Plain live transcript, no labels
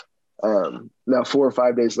Now 4 or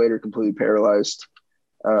 5 days later, completely paralyzed,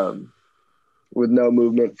 with no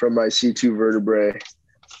movement from my C2 vertebrae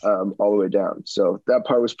all the way down. So that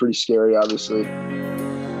part was pretty scary, obviously.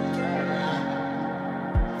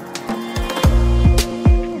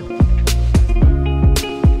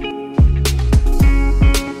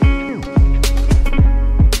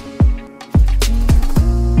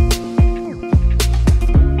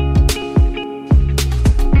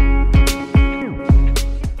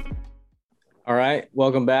 All right,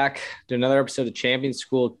 welcome back to another episode of Champion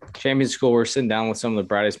School. Champion School, we're sitting down with some of the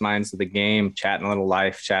brightest minds of the game, chatting a little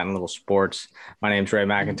life, chatting a little sports. My name's Ray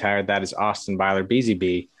McIntyre. That is Austin Byler,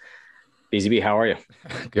 BZB. BZB, how are you?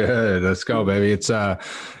 Good. Let's go, baby. It's in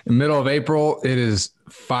the middle of April. It is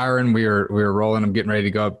firing. We're rolling. I'm getting ready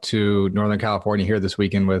to go up to Northern California here this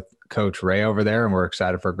weekend with Coach Ray over there, and we're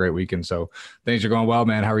excited for a great weekend. So things are going well,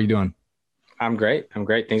 man. How are you doing? I'm great.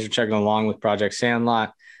 Things are chugging along with Project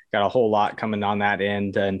Sandlot. Got a whole lot coming on that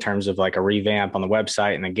end in terms of like a revamp on the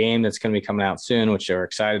website and a game that's going to be coming out soon, which we're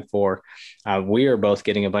excited for. We are both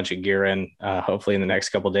getting a bunch of gear in, hopefully in the next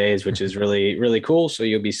couple of days, which is really, really cool. So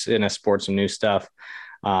you'll be seeing us sport some new stuff.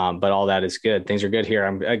 But all that is good. Things are good here.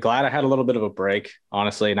 I'm glad I had a little bit of a break,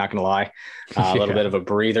 honestly, not going to lie, a little bit of a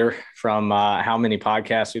breather from how many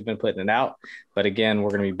podcasts we've been putting it out. But again, we're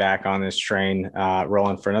going to be back on this train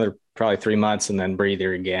rolling for another probably 3 months and then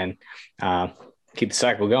breather again. Keep the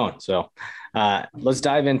cycle going. So let's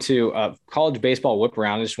dive into college baseball whip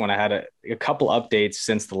around. I just want to add a couple updates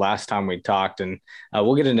since the last time we talked, and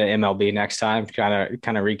we'll get into MLB next time, kind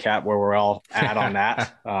of recap where we're all at on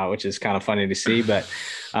that, which is kind of funny to see. But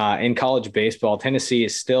in college baseball, Tennessee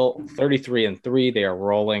is still 33-3. They are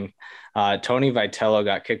rolling. Tony Vitello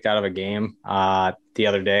got kicked out of a game the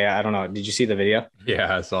other day. I don't know. Did you see the video?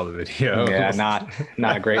 Yeah, I saw the video. Yeah,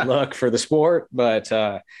 not a great look for the sport, but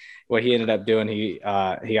what he ended up doing, he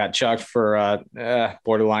got chucked for a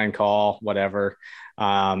borderline call, whatever.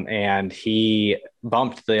 And he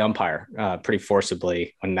bumped the umpire pretty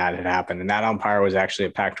forcibly when that had happened. And that umpire was actually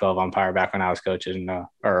a Pac-12 umpire back when I was coaching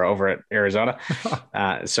or over at Arizona.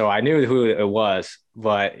 So I knew who it was,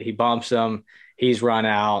 but he bumps him. He's run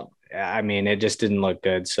out. I mean, it just didn't look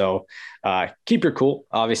good. So keep your cool.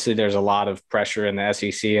 Obviously, there's a lot of pressure in the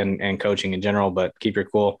SEC and coaching in general, but keep your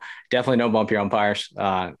cool. Definitely don't bump your umpires.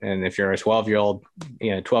 And if you're a 12-year-old,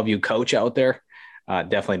 12U coach out there,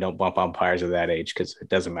 definitely don't bump umpires at that age because it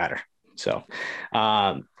doesn't matter. So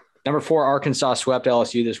number 4, Arkansas swept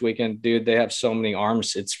LSU this weekend. Dude, they have so many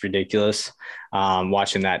arms. It's ridiculous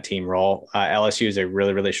watching that team roll. LSU is a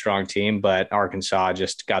really, really strong team, but Arkansas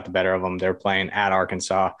just got the better of them. They're playing at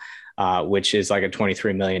Arkansas, which is like a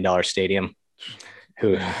 $23 million stadium.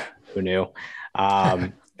 Who knew?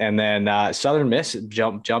 And then Southern Miss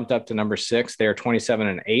jumped up to number 6. They're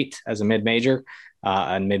 27-8 as a mid-major.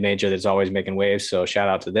 A mid-major that's always making waves. So shout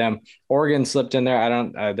out to them. Oregon slipped in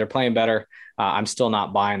there. They're playing better. I'm still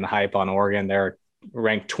not buying the hype on Oregon. They're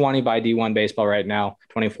ranked 20 by D1 baseball right now,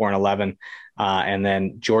 24-11. And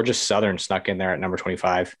then Georgia Southern snuck in there at number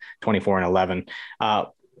 25, 24-11.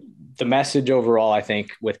 The message overall, I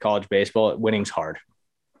think, with college baseball, winning's hard.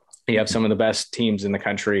 You have some of the best teams in the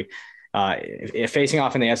country facing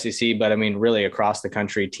off in the SEC, but I mean, really across the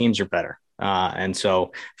country, teams are better. And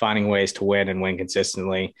so finding ways to win and win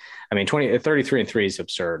consistently. I mean, 33-3 is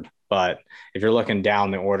absurd, but if you're looking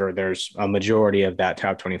down the order, there's a majority of that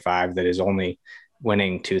top 25 that is only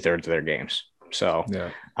winning 2/3 of their games. So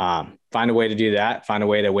find a way to do that, find a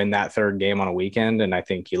way to win that third game on a weekend. And I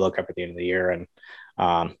think you look up at the end of the year and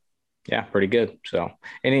pretty good. So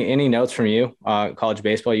any notes from you, college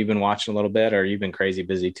baseball, you've been watching a little bit, or you've been crazy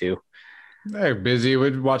busy too? They're busy.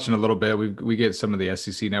 We're watching a little bit. We get some of the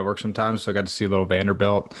SEC network sometimes, so I got to see a little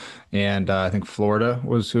Vanderbilt, and I think Florida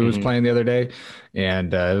was who was playing the other day,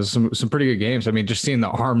 and it was some pretty good games. I mean, just seeing the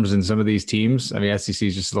arms in some of these teams. I mean, SEC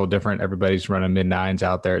is just a little different. Everybody's running mid-9s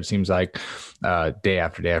out there. It seems like day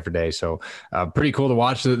after day after day. So pretty cool to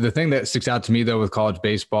watch. The thing that sticks out to me though with college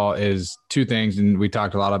baseball is 2 things, and we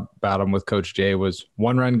talked a lot about them with Coach Jay, was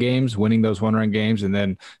 1-run games, winning those 1-run games, and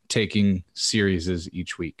then taking series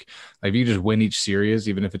each week. Like if you just win each series,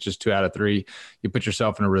 even if it's just 2 out of 3, you put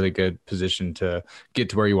yourself in a really good position to get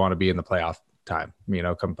to where you want to be in the playoff time,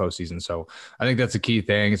 come postseason. So I think that's a key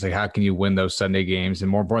thing. It's like, how can you win those Sunday games? And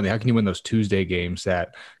more importantly, how can you win those Tuesday games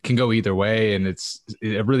that can go either way? And it's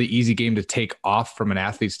a really easy game to take off from an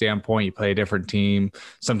athlete standpoint. You play a different team,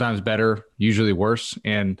 sometimes better, usually worse.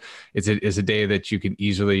 And it's a day that you can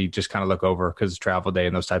easily just kind of look over because it's travel day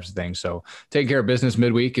and those types of things. So taking care of business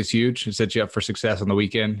midweek is huge. It sets you up for success on the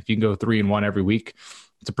weekend. If you can go 3-1 every week,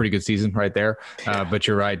 it's a pretty good season right there. But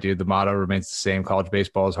you're right, dude. The motto remains the same. College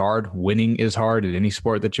baseball is hard. Winning is hard in any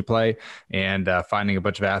sport that you play. And finding a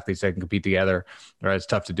bunch of athletes that can compete together, right, it's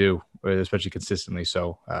tough to do, especially consistently.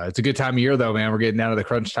 So it's a good time of year, though, man. We're getting down to the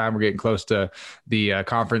crunch time. We're getting close to the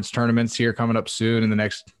conference tournaments here coming up soon in the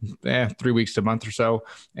next 3 weeks to a month or so.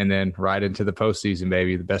 And then right into the postseason,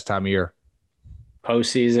 baby, the best time of year.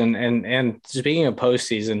 Postseason. And speaking of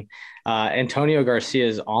postseason, Antonio Garcia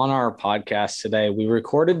is on our podcast today. We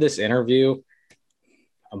recorded this interview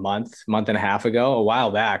a month and a half ago, a while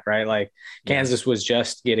back, right? Like Kansas was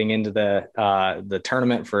just getting into the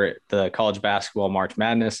tournament for the college basketball March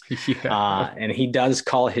Madness. And he does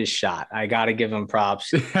call his shot. I got to give him props.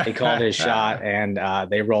 He called his shot and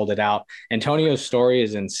they rolled it out. Antonio's story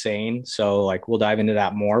is insane. So like, we'll dive into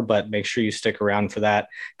that more, but make sure you stick around for that.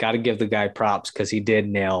 Got to give the guy props because he did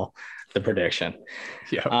nail the prediction.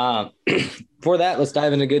 For that, let's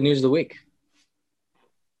dive into good news of the week.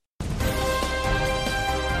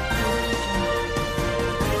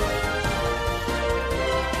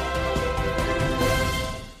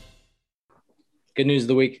 Good news of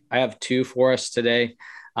the week. I have two for us today.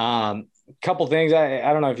 Couple things.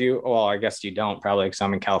 I don't know if you, well, I guess you don't probably because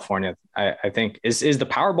I'm in California. I think is the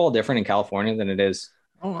Powerball different in California than it is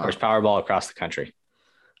or is Powerball across the country?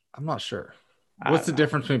 I'm not sure. What's the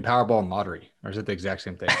difference between Powerball and lottery? Or is it the exact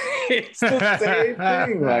same thing? It's the same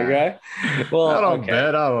thing, my guy. Well, I don't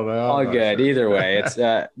bet. I don't know. All good. Sure. Either way, it's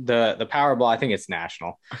the Powerball. I think it's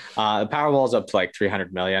national. The Powerball is up to like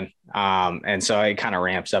 300 million. And so it kind of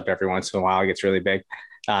ramps up every once in a while. It gets really big.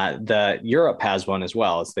 The Europe has one as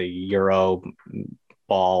well. It's the Euro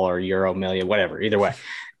Ball or Euro Million, whatever. Either way,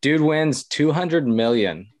 dude wins $200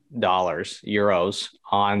 million euros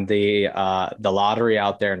on the lottery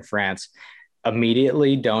out there in France.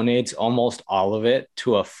 Immediately donates almost all of it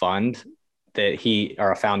to a fund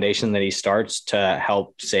or a foundation that he starts to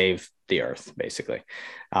help save the earth, basically,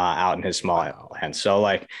 out in his small land. So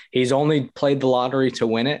like he's only played the lottery to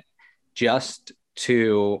win it, just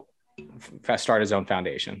to start his own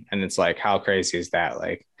foundation. And it's like, how crazy is that?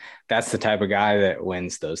 Like, that's the type of guy that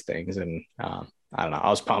wins those things. And I don't know.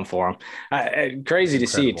 I was pumped for him. Crazy to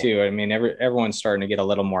see too. I mean, everyone's starting to get a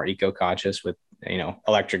little more eco-conscious with,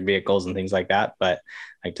 electric vehicles and things like that. But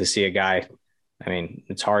like to see a guy, I mean,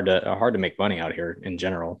 it's hard to make money out here in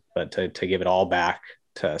general, but to give it all back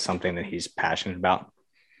to something that he's passionate about,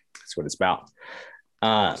 that's what it's about.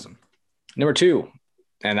 Awesome. Number two,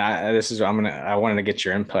 and I wanted to get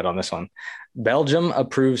your input on this one. Belgium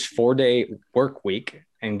approves 4-day work week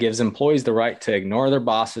and gives employees the right to ignore their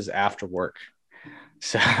bosses after work.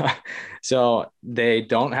 So they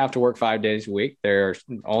don't have to work 5 days a week. They're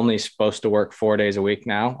only supposed to work 4 days a week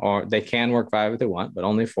now, or they can work 5 if they want, but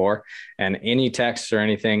only 4. And any texts or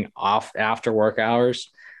anything off after work hours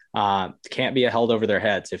can't be held over their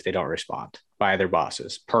heads if they don't respond by their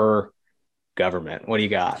bosses per government. What do you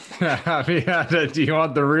got? I mean, do you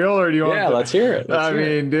want the real or do you want let's hear it.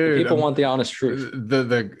 Dude, people want the honest truth.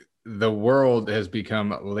 The world has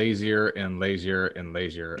become lazier and lazier and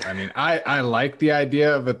lazier. I mean, I like the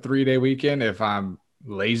idea of a 3-day weekend if I'm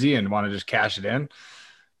lazy and want to just cash it in,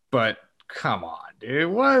 but come on,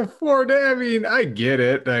 dude, why 4 days? I mean, I get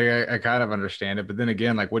it. I kind of understand it, but then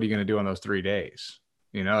again, like, what are you going to do on those 3 days?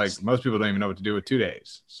 Like most people don't even know what to do with 2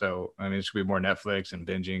 days. So, I mean, it's going to be more Netflix and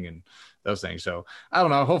binging and those things. So I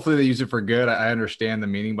don't know. Hopefully they use it for good. I understand the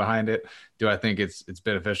meaning behind it. Do I think it's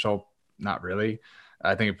beneficial? Not really.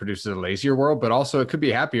 I think it produces a lazier world, but also it could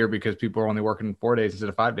be happier because people are only working 4 days instead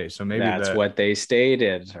of 5 days. So maybe that's what they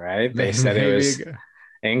stated, right? They said it was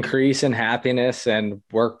increase in happiness and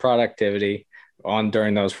work productivity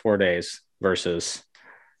during those 4 days versus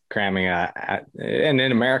cramming and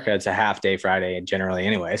in America, it's a half day Friday generally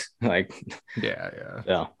anyways. Like, yeah.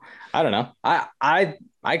 So I don't know.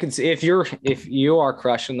 I can see if you are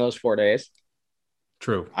crushing those 4 days.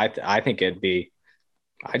 True. I think it'd be,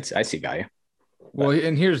 I see value. Well,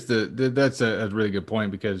 and here's that's a really good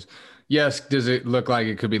point because yes, does it look like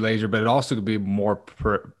it could be lazier, but it also could be more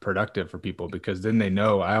productive for people because then they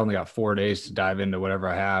know I only got 4 days to dive into whatever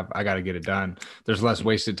I have. I got to get it done. There's less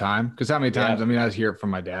wasted time because how many times, I mean, I hear it from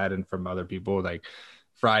my dad and from other people, like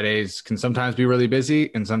Fridays can sometimes be really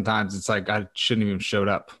busy and sometimes it's like, I shouldn't even showed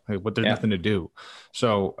up. Like there's nothing to do.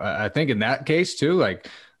 So I think in that case too, like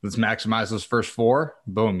let's maximize those first 4,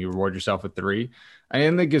 boom, you reward yourself with 3.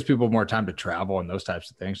 And it gives people more time to travel and those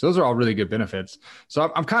types of things. So those are all really good benefits. So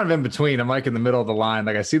I'm kind of in between. I'm like in the middle of the line.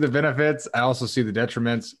 Like I see the benefits. I also see the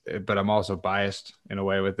detriments, but I'm also biased in a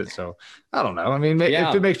way with it. So I don't know. I mean,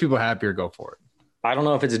 if it makes people happier, go for it. I don't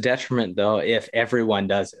know if it's a detriment though, if everyone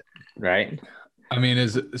does it, right? I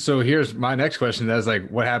mean, so here's my next question. That's like,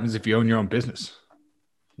 what happens if you own your own business?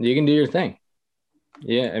 You can do your thing.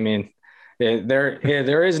 Yeah, I mean,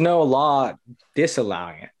 there is no law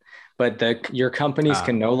disallowing it, but your companies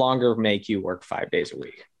can no longer make you work 5 days a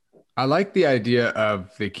week. I like the idea of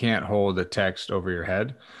they can't hold a text over your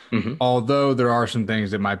head. Mm-hmm. Although there are some things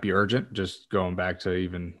that might be urgent, just going back to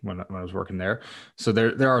even when I was working there. So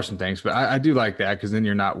there are some things, but I do like that because then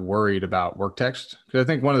you're not worried about work text. Because I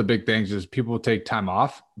think one of the big things is people take time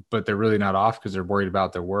off, but they're really not off because they're worried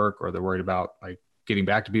about their work or they're worried about like getting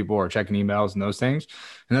back to people or checking emails and those things.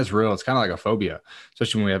 And that's real. It's kind of like a phobia,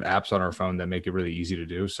 especially when we have apps on our phone that make it really easy to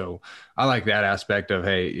do. So I like that aspect of,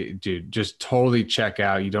 hey, dude, just totally check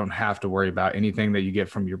out. You don't have to worry about anything that you get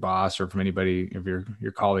from your boss or from anybody of your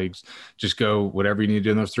colleagues. Just go whatever you need to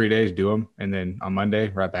do in those 3 days, do them. And then on Monday,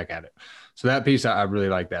 right back at it. So that piece, I really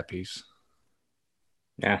like that piece.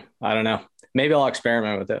 Yeah. I don't know. Maybe I'll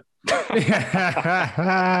experiment with it.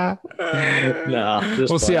 No,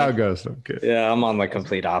 we'll see how it goes. Okay. Yeah, I'm on the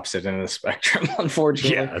complete opposite end of the spectrum,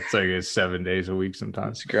 unfortunately. Yeah, it's like 7 days a week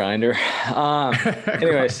sometimes. It's a grinder.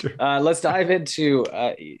 Anyways, let's dive into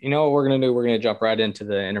you know what we're gonna do. We're gonna jump right into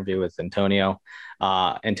the interview with Antonio.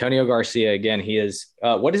 Antonio Garcia. Again, he is.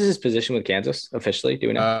 What is his position with Kansas officially? Do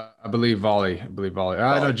we know? I believe volley.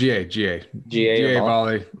 I know GA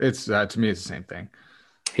volley. It's to me, it's the same thing.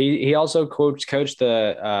 He also coached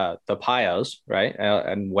the Pios, right?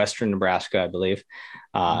 In Western Nebraska, I believe.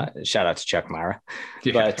 Shout out to Chuck Myra.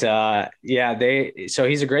 Yeah. But so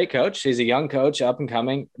he's a great coach. He's a young coach, up and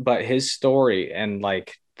coming, but his story and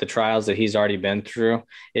like the trials that he's already been through,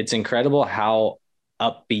 it's incredible how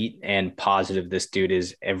upbeat and positive this dude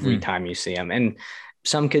is every time you see him. And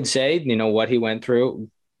some could say, you know, what he went through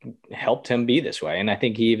helped him be this way. And I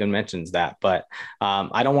think he even mentions that, but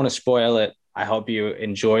I don't want to spoil it. I hope you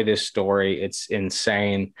enjoy this story. It's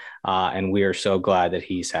insane. And we are so glad that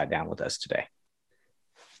he sat down with us today.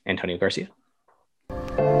 Antonio Garcia.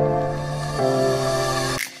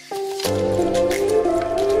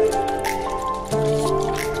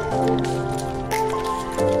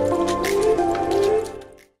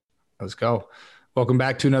 Let's go. Welcome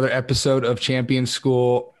back to another episode of Champion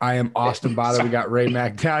School. I am Austin Bada. We got Ray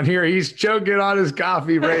Mack down here. He's choking on his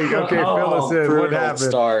coffee. Ray, okay, fill us in. What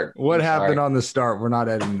happened? What happened on the start? We're not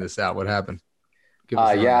editing this out. What happened?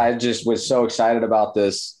 I just was so excited about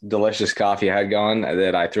this delicious coffee I had going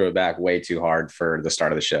that I threw it back way too hard for the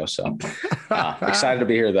start of the show. So excited to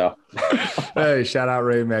be here, though. Hey, shout out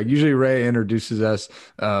Ray Mack. Usually Ray introduces us,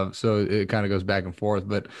 so it kind of goes back and forth,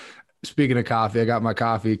 but speaking of coffee, I got my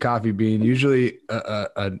coffee bean, usually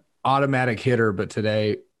an automatic hitter, but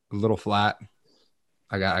today a little flat.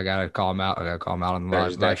 I got to call him out. I got to call him out on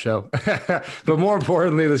the live show. But more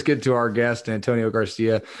importantly, let's get to our guest, Antonio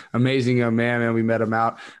Garcia. Amazing young man. We met him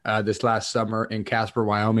out this last summer in Casper,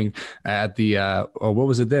 Wyoming at the, what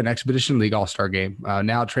was it then? Expedition League All-Star game.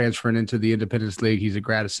 Now transferring into the Independence League. He's a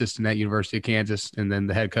grad assistant at University of Kansas and then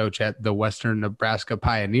the head coach at the Western Nebraska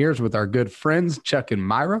Pioneers with our good friends, Chuck and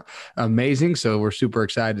Myra. Amazing. So we're super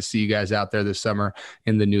excited to see you guys out there this summer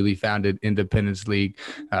in the newly founded Independence League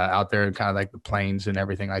out there in kind of like the plains and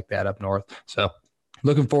everything like that up north. So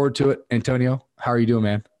looking forward to it. Antonio, how are you doing,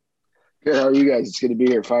 man? Good. How are you guys? It's good to be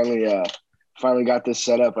here. Finally got this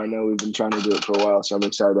set up. I know we've been trying to do it for a while, so I'm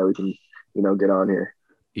excited that we can, get on here.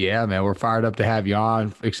 Yeah, man, we're fired up to have you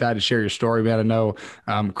on. Excited to share your story, man. I know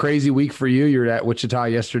crazy week for you. You were at Wichita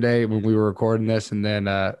yesterday when we were recording this, and then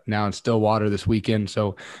now in Stillwater this weekend.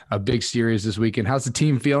 So a big series this weekend. How's the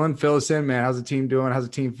team feeling? Fill us in, man. How's the team doing? How's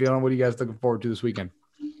the team feeling? What are you guys looking forward to this weekend?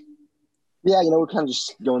 Yeah, we're kind of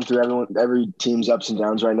just going through every team's ups and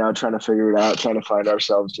downs right now, trying to figure it out, trying to find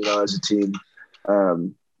ourselves, as a team.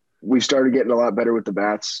 We've started getting a lot better with the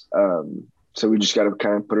bats. So we just got to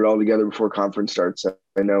kind of put it all together before conference starts.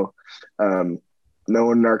 I know no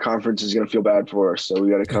one in our conference is going to feel bad for us. So we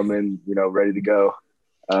got to come in, ready to go.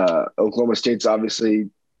 Oklahoma State's obviously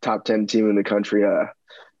top 10 team in the country,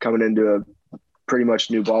 coming into a pretty much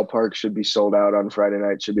new ballpark, should be sold out on Friday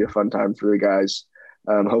night. Should be a fun time for the guys.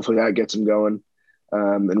 Hopefully that gets them going,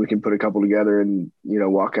 and we can put a couple together and,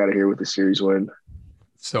 walk out of here with a series win.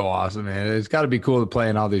 So awesome, man. It's got to be cool to play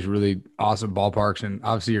in all these really awesome ballparks. And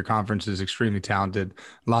obviously your conference is extremely talented,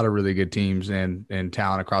 a lot of really good teams and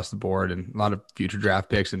talent across the board and a lot of future draft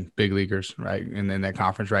picks and big leaguers, right? And in that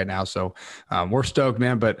conference right now. So we're stoked,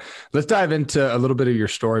 man. But let's dive into a little bit of your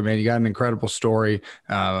story, man. You got an incredible story.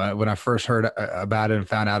 When I first heard about it and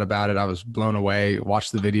found out about it, I was blown away.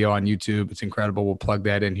 Watched the video on YouTube. It's incredible. We'll plug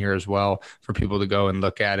that in here as well for people to go and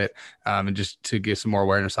look at it and just to get some more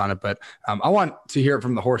awareness on it. But I want to hear it from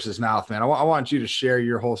from the horse's mouth, man. I want you to share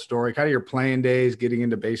your whole story, kind of your playing days, getting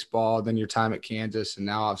into baseball, then your time at Kansas, and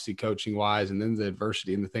now obviously coaching wise, and then the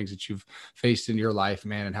adversity and the things that you've faced in your life,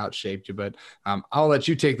 man, and how it shaped you. But I'll let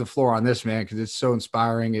you take the floor on this, man, because it's so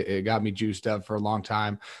inspiring. It got me juiced up for a long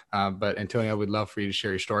time. But Antonio, we'd love for you to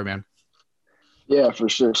share your story, man. Yeah, for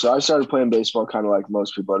sure. So I started playing baseball kind of like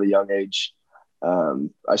most people at a young age.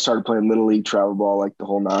 I started playing little league, travel ball, like the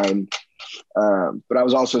whole nine. But I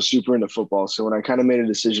was also super into football. So when I kind of made a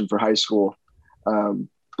decision for high school,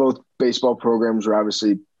 both baseball programs were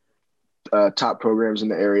obviously top programs in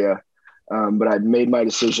the area. But I'd made my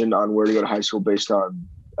decision on where to go to high school based on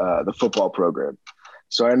the football program.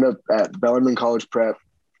 So I ended up at Bellarmine College Prep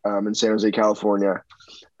in San Jose, California.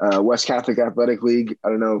 West Catholic Athletic League. I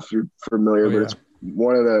don't know if you're familiar, but it's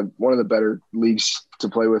one of the better leagues to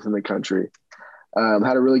play with in the country.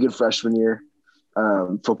 Had a really good freshman year,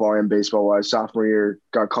 football and baseball wise. Sophomore year,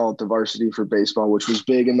 got called to varsity for baseball, which was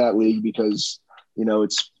big in that league because,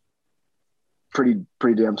 it's pretty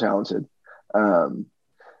damn talented.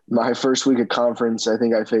 My first week of conference, I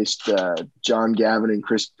think I faced John Gavin and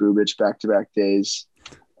Chris Bubich back-to-back days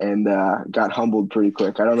and got humbled pretty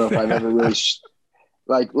quick. I don't know if I've ever really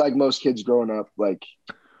like most kids growing up,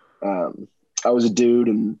 I was a dude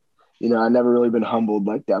and, I never really been humbled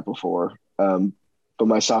like that before. But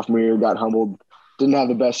my sophomore year got humbled, didn't have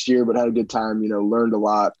the best year, but had a good time, learned a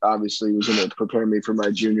lot, obviously was going to prepare me for my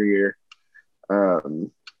junior year.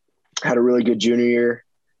 Had a really good junior year.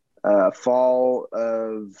 Fall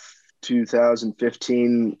of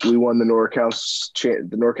 2015, we won the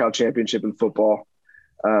NorCal championship in football,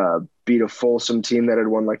 beat a Folsom team that had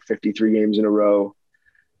won like 53 games in a row.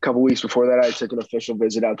 A couple weeks before that, I took an official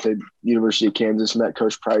visit out to University of Kansas, met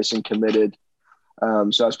Coach Price and committed.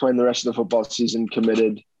 So I was playing the rest of the football season,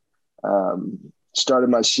 committed, started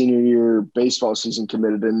my senior year baseball season,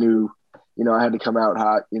 committed, and knew, I had to come out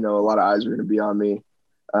hot. A lot of eyes were going to be on me.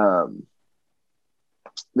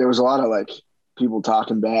 There was a lot of people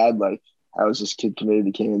talking bad. I was this kid committed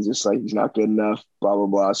to Kansas, he's not good enough, blah, blah,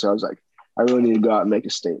 blah. So I was like, I really need to go out and make a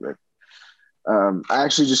statement. I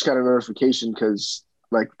actually just got a notification because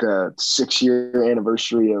the 6-year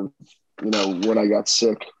anniversary of, when I got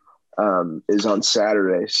sick, is on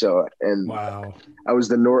Saturday. So, and wow, I was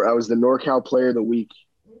the NorCal player of the week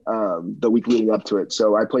leading up to it.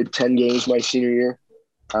 So I played 10 games my senior year.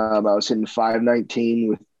 I was hitting .519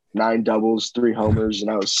 with 9 doubles, 3 homers,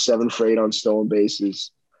 and I was 7 for 8 on stolen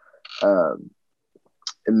bases. And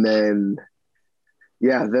then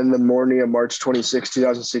the morning of March 26,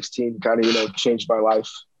 2016 kind of, changed my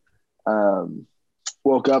life.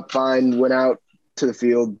 Woke up fine, went out to the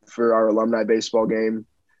field for our alumni baseball game.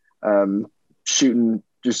 Shooting,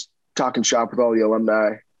 just talking shop with all the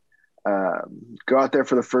alumni. Go out there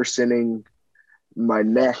for the first inning. My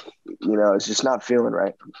neck, is just not feeling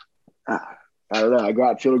right. I don't know. I go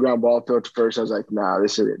out, field a ground ball, throw it to first. I was like, nah,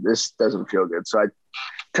 this doesn't feel good. So I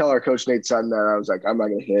tell our coach Nate Sutton that I was like, I'm not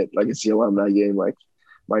gonna hit. It's the alumni game.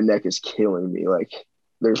 My neck is killing me.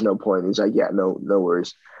 There's no point. He's like, yeah, no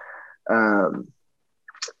worries.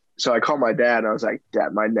 So I called my dad and I was like,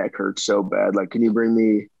 Dad, my neck hurts so bad. Can you bring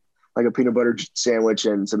me a peanut butter sandwich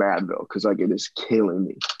and some Advil? Cause it is killing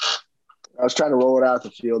me. I was trying to roll it out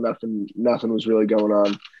the field. Nothing was really going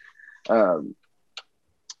on.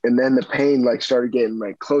 And then the pain started getting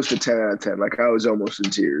close to 10 out of 10. I was almost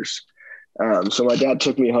in tears. So my dad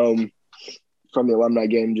took me home from the alumni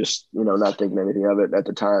game, just, not thinking anything of it at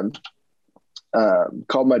the time.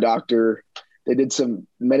 Called my doctor. They did some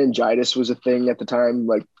meningitis was a thing at the time.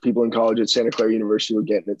 People in college at Santa Clara University were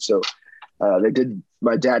getting it. So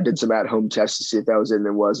my dad did some at-home tests to see if that was it, and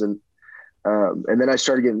it wasn't. And then I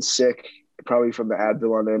started getting sick, probably from the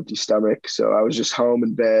Advil on an empty stomach. So I was just home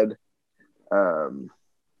in bed. I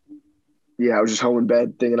was just home in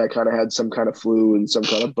bed thinking I kind of had some kind of flu and some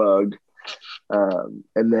kind of bug. And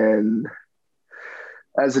then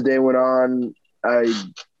as the day went on, I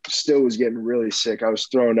still was getting really sick. I was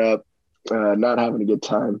throwing up, not having a good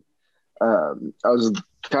time. I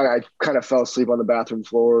kind of fell asleep on the bathroom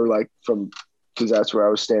floor, because that's where I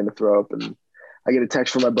was staying to throw up. And I get a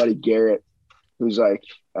text from my buddy Garrett, who's like,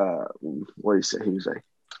 what did he say? He was like,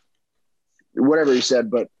 whatever he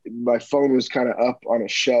said, but my phone was kind of up on a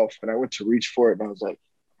shelf and I went to reach for it and I was like,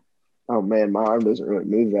 oh man, my arm doesn't really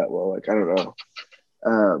move that well. I don't know.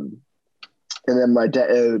 And then my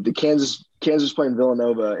dad, Kansas was playing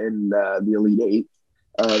Villanova in the Elite Eight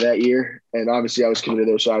that year. And obviously I was committed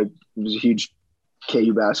there. So I was a huge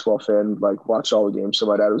KU basketball fan, watched all the games. So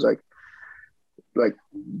my dad was like,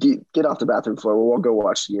 get off the bathroom floor. We'll go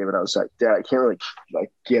watch the game. And I was like, Dad, I can't really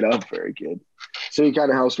get up very good. So he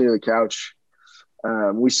kind of helps me to the couch.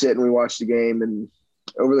 We sit and we watch the game, and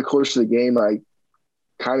over the course of the game, I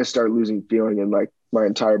kind of started losing feeling in like my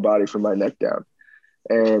entire body from my neck down.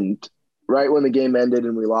 And right when the game ended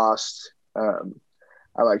and we lost,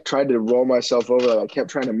 I like tried to roll myself over. Like I kept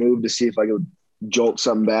trying to move to see if I could jolt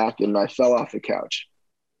something back, and I fell off the couch.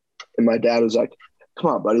 And my dad was like, "Come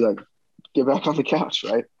on, buddy, like get back on the couch,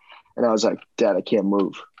 right?" And I was like, "Dad, I can't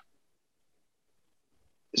move."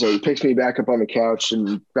 So he picks me back up on the couch,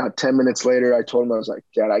 and about 10 minutes later, I told him, I was like,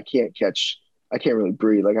 "Dad, I can't really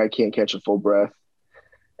breathe. Like I can't catch a full breath."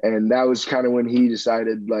 And that was kind of when he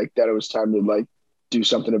decided like that it was time to like do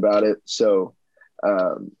something about it. So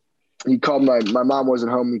he called my mom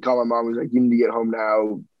wasn't home. He called my mom. He was like, "You need to get home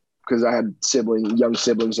now," because I had young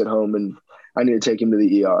siblings at home, and I need to take him to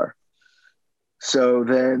the ER. So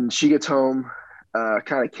then she gets home,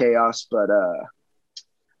 kind of chaos, but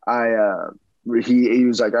he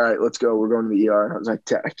was like, "All right, let's go. We're going to the ER." And I was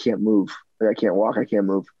like, "I can't move. Like, I can't walk. I can't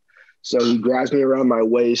move." So he grabs me around my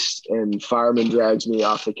waist, and fireman drags me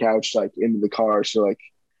off the couch, like into the car. So like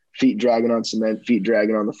feet dragging on cement, feet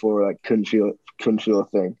dragging on the floor, like couldn't feel a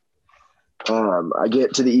thing. I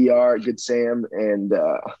get to the ER at Good Sam, and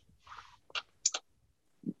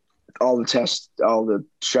all the tests, all the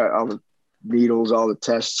needles, all the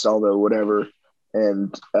tests, all the whatever.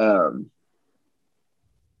 And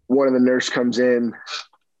one of the nurse comes in.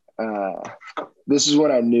 This is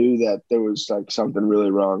when I knew that there was like something really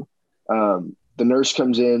wrong. The nurse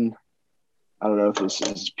comes in. I don't know if this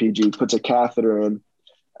is PG. Puts a catheter in,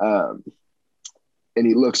 and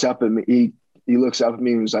he looks up at me. He looks up at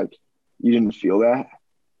me and was like, "You didn't feel that?"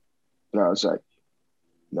 And I was like,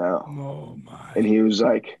 "No." Oh my. And he was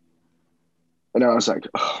like, and I was like,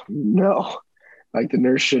 "Oh no." Like the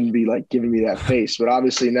nurse shouldn't be like giving me that face. But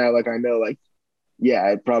obviously now, like I know, like, yeah,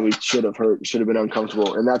 it probably should have hurt, should have been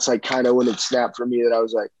uncomfortable. And that's like kind of when it snapped for me that I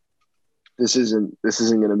was like, this isn't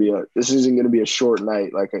gonna be a short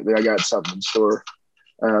night. Like I got something in store.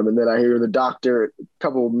 And then I hear the doctor, a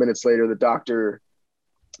couple of minutes later, the doctor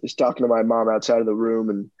is talking to my mom outside of the room,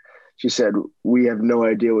 and she said, "We have no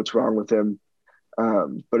idea what's wrong with him,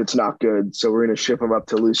 but it's not good. So we're going to ship him up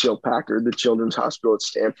to Lucille Packard, the Children's Hospital at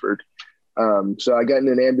Stanford." So I got in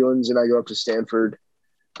an ambulance and I go up to Stanford.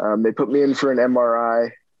 They put me in for an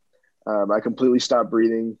MRI. I completely stopped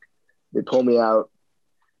breathing. They pull me out.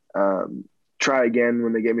 Try again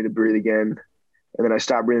when they get me to breathe again. And then I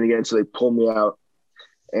stopped breathing again, so they pull me out.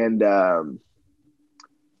 And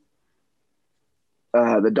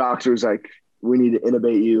the doctor was like, "We need to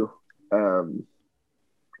intubate you.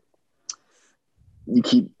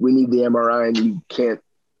 We need the MRI, and you can't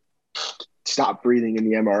stop breathing in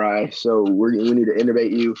the MRI. So we need to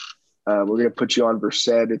intubate you. We're going to put you on Versed.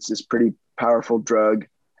 It's this pretty powerful drug.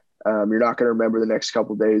 You're not going to remember the next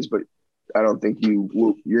couple of days, but I don't think you're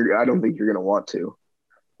going to want to."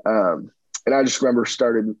 And I just remember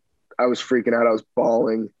I was freaking out. I was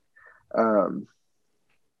bawling. And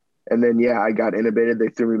then, yeah, I got intubated. They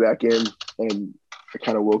threw me back in, and I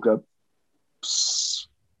kind of woke up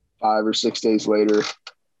 5 or 6 days later.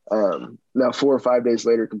 4 or 5 days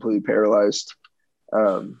later, completely paralyzed,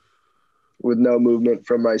 with no movement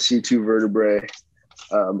from my C2 vertebrae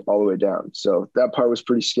all the way down. So that part was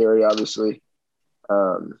pretty scary, obviously.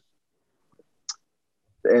 And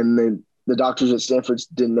then the doctors at Stanford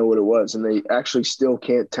didn't know what it was, and they actually still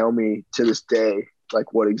can't tell me to this day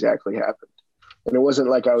like what exactly happened. And it wasn't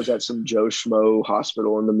like I was at some Joe Schmo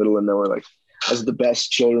hospital in the middle of nowhere. Like, as the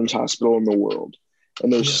best children's hospital in the world,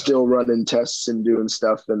 and they're still running tests and doing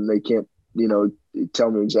stuff, and they can't, tell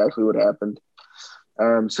me exactly what happened.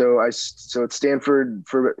 So at Stanford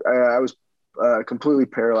I was completely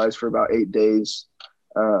paralyzed for about 8 days.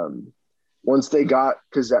 Once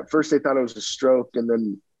because at first they thought it was a stroke, and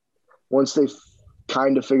then once they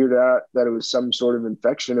kind of figured out that it was some sort of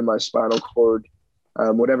infection in my spinal cord,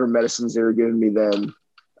 whatever medicines they were giving me then,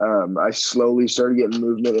 I slowly started getting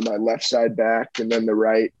movement in my left side back and then the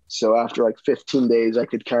right. So after like 15 days, I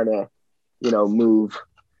could kind of, move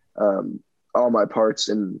all my parts.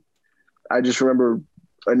 And I just remember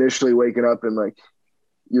initially waking up and like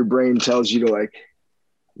your brain tells you to like,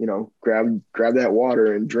 grab that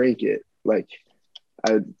water and drink it. Like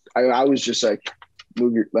I was just like,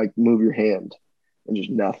 move your hand, and just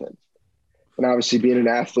nothing. And obviously being an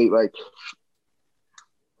athlete, like,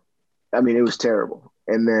 I mean, it was terrible.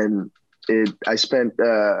 And then I spent,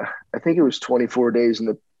 I think it was 24 days in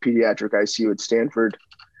the pediatric ICU at Stanford,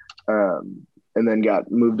 and then got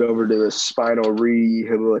moved over to the spinal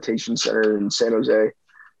rehabilitation center in San Jose.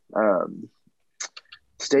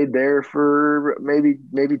 Stayed there for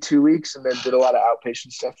maybe 2 weeks, and then did a lot of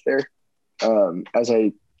outpatient stuff there. I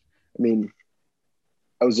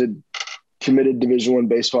was a committed Division I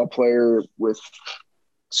baseball player with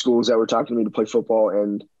schools that were talking to me to play football,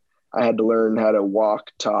 and I had to learn how to walk,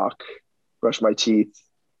 talk, brush my teeth,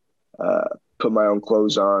 put my own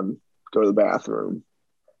clothes on, go to the bathroom.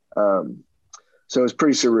 So it was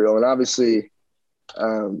pretty surreal, and obviously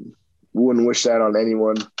wouldn't wish that on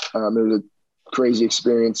anyone. It was a crazy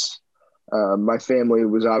experience. My family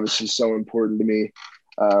was obviously so important to me.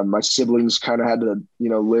 My siblings kind of had to,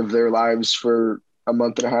 live their lives for a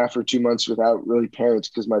month and a half or 2 months without really parents,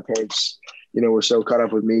 because my parents, were so caught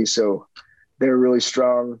up with me. So they were really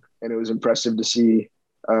strong, and it was impressive to see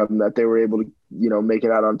that they were able to, make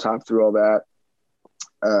it out on top through all that.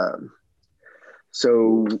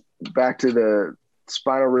 So back to the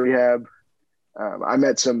spinal rehab, I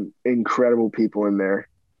met some incredible people in there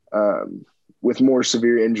with more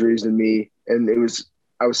severe injuries than me. And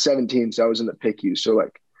I was 17, so I was in the PICU. So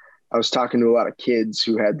I was talking to a lot of kids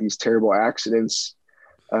who had these terrible accidents.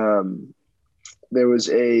 There was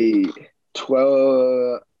a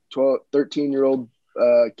 13-year-old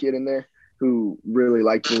kid in there who really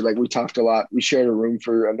liked me. We talked a lot. We shared a room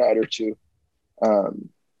for a night or two.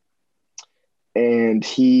 And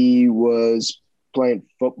he was playing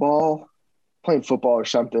football or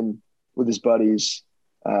something with his buddies,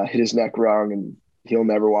 hit his neck wrong, and he'll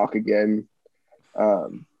never walk again.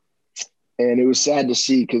 And it was sad to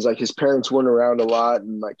see, because his parents weren't around a lot,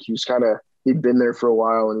 and he'd been there for a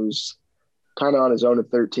while, and he was kind of on his own at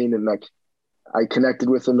 13. And I connected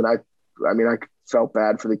with him, and I felt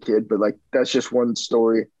bad for the kid, but that's just one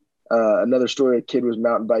story. Another story, a kid was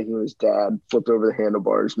mountain biking with his dad, flipped over the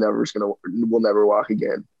handlebars, will never walk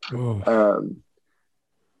again.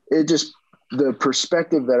 The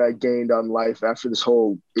perspective that I gained on life after this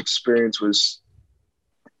whole experience was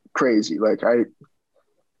crazy.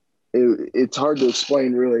 It's hard to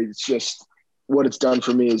explain, really. It's just what it's done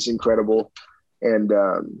for me is incredible. And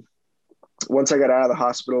once I got out of the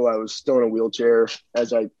hospital, I was still in a wheelchair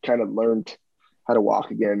as I kind of learned how to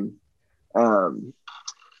walk again.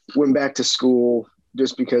 Went back to school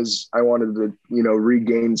just because I wanted to,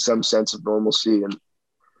 regain some sense of normalcy, and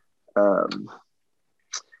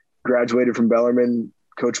graduated from Bellarmine.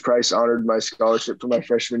 Coach Price honored my scholarship for my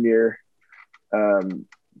freshman year,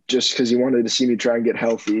 just because he wanted to see me try and get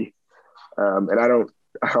healthy. And I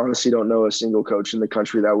honestly don't know a single coach in the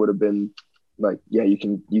country that would have been like, yeah, you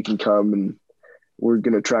can come, and we're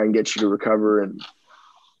going to try and get you to recover. And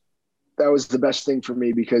that was the best thing for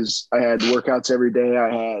me, because I had workouts every day.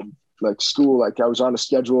 I had school, I was on a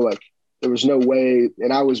schedule, there was no way,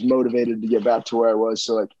 and I was motivated to get back to where I was.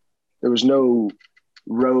 So there was no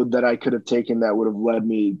road that I could have taken that would have led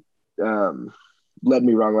me wrong.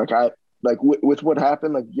 With what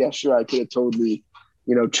happened, yeah, sure, I could have totally,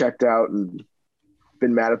 checked out and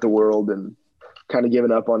been mad at the world and kind of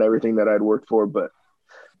given up on everything that I'd worked for. But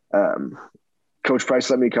Coach Price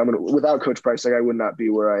let me come, and without Coach Price, I would not be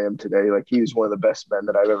where I am today. He was one of the best men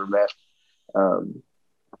that I've ever met.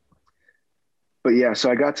 But yeah, so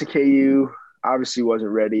I got to KU, obviously wasn't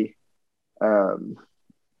ready.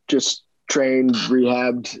 Just trained,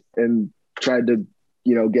 rehabbed, and tried to,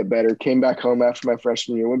 get better. Came back home after my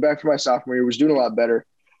freshman year, went back for my sophomore year, was doing a lot better.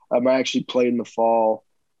 I actually played in the fall,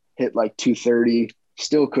 hit 230,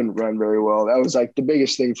 still couldn't run very well. That was the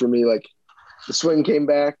biggest thing for me. The swing came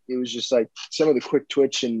back. It was just some of the quick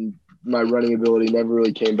twitch and my running ability never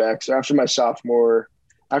really came back. So after my sophomore,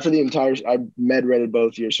 I med redded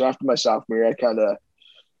both years. So after my sophomore year,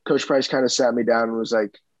 Coach Price kind of sat me down and was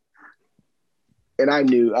like, and I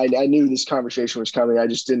knew this conversation was coming. I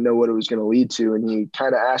just didn't know what it was going to lead to. And he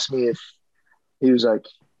kind of asked me if you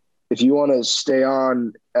want to stay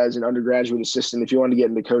on as an undergraduate assistant, if you want to get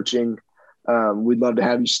into coaching, we'd love to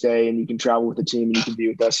have you stay, and you can travel with the team, and you can be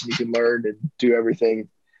with us, and you can learn and do everything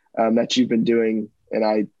that you've been doing. And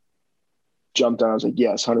I jumped on. I was like,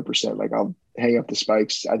 yes, 100%. I'll hang up the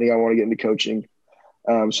spikes. I think I want to get into coaching.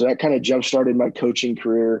 So that kind of jump-started my coaching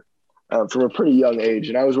career from a pretty young age.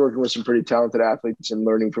 And I was working with some pretty talented athletes and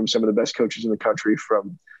learning from some of the best coaches in the country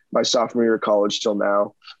from my sophomore year of college till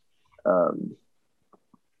now.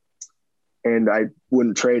 And I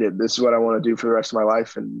wouldn't trade it. This is what I want to do for the rest of my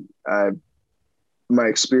life. And my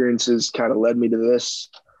experiences kind of led me to this.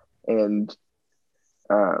 And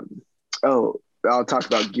I'll talk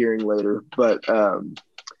about gearing later, but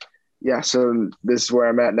yeah, so this is where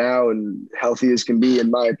I'm at now, and healthy as can be, in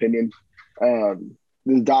my opinion.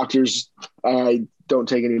 The doctors, I don't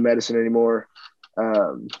take any medicine anymore. I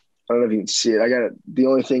don't know if you can see it. The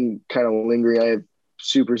only thing kind of lingering, I have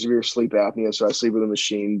super severe sleep apnea, so I sleep with a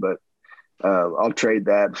machine, but I'll trade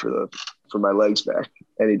that for my legs back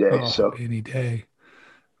any day. Any day.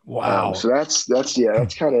 Wow. So that's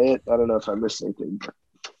kind of it. I don't know if I missed anything.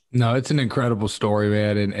 No, it's an incredible story,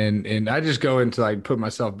 man. And I just go into like put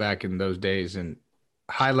myself back in those days and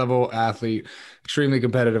high level athlete, extremely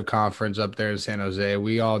competitive conference up there in San Jose.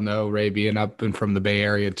 We all know, Ray, being up and from the Bay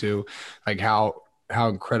Area too, like how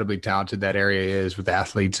incredibly talented that area is with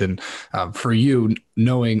athletes. And for you,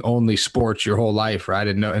 knowing only sports your whole life, right?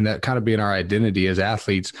 And that kind of being our identity as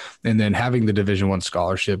athletes, and then having the Division I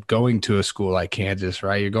scholarship, going to a school like Kansas,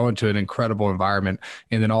 right? You're going to an incredible environment,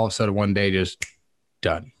 and then all of a sudden one day just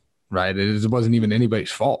done. Right. It wasn't even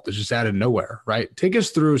anybody's fault. It's just out of nowhere. Right. Take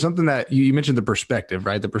us through something that you mentioned, the perspective,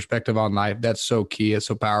 right? The perspective on life. That's so key. It's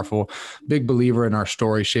so powerful. Big believer in our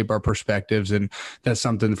stories shape our perspectives. And that's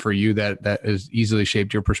something for you that has easily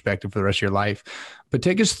shaped your perspective for the rest of your life. But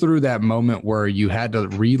take us through that moment where you had to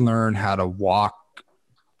relearn how to walk,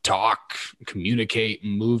 talk, communicate,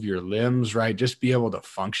 move your limbs, right? Just be able to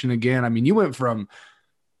function again. I mean, you went from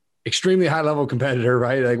extremely high level competitor,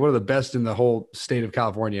 right? Like one of the best in the whole state of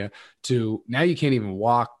California, to now you can't even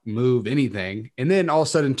walk, move, anything. And then all of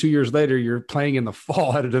a sudden, 2 years later, you're playing in the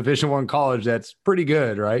fall at a Division I college. That's pretty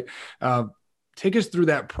good, right? Take us through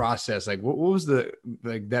that process. Like what was that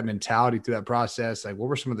mentality through that process? Like what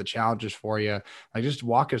were some of the challenges for you? Like just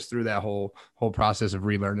walk us through that whole process of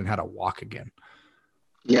relearning how to walk again.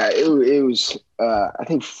 Yeah, it was. I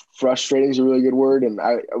think frustrating is a really good word, and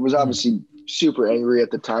I was obviously super angry at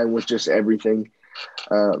the time with just everything,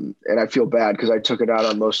 and I feel bad because I took it out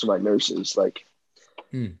on most of my nurses. Like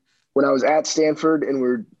when I was at Stanford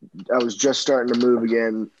and I was just starting to move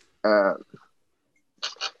again.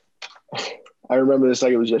 I remember this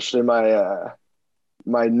like it was yesterday.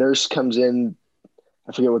 My nurse comes in.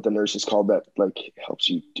 I forget what the nurse is called that like helps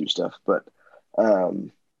you do stuff, but.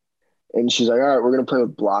 And she's like, all right, we're going to play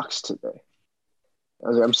with blocks today. I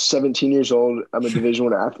was like, I'm 17 years old. I'm a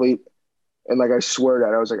Division I athlete. And like, I swear to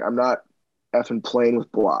God, I was like, I'm not effing playing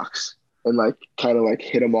with blocks, and like kind of like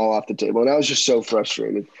hit them all off the table. And I was just so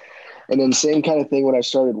frustrated. And then same kind of thing when I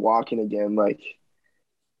started walking again, like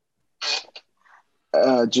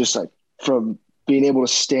just like from being able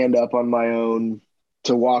to stand up on my own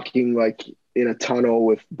to walking like in a tunnel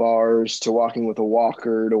with bars to walking with a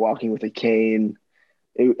walker to walking with a cane.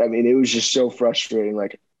 It was just so frustrating.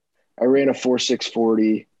 Like I ran a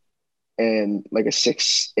 4.640 and like a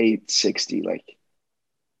 6.8 60, like,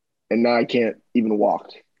 and now I can't even walk.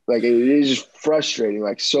 Like it is just frustrating,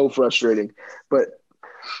 like so frustrating. But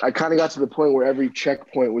I kind of got to the point where every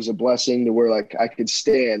checkpoint was a blessing to where like I could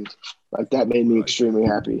stand. Like that made me extremely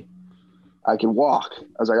happy. I could walk.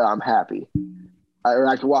 I was like, oh, I'm happy.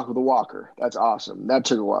 I could walk with a walker. That's awesome. That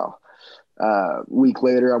took a while. Week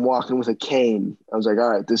later, I'm walking with a cane. I was like, all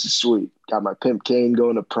right, this is sweet. Got my pimp cane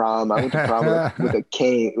going to prom. I went to prom with a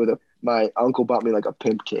cane. My uncle bought me like a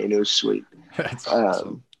pimp cane. It was sweet. That's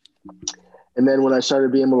awesome. And then when I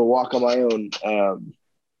started being able to walk on my own,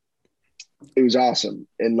 it was awesome.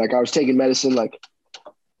 And like I was taking medicine, like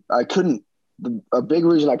I couldn't. A big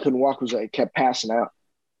reason I couldn't walk was I kept passing out,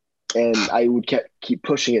 and I would keep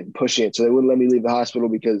pushing it and pushing it. So they wouldn't let me leave the hospital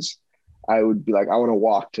because I would be like, I want to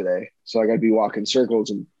walk today. So like I'd be walking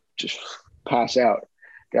circles and just pass out.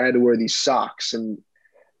 I had to wear these socks, and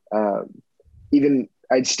even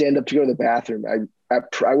I'd stand up to go to the bathroom.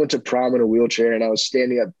 I went to prom in a wheelchair, and I was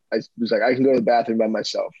standing up. I was like, I can go to the bathroom by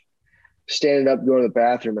myself. Standing up, going to the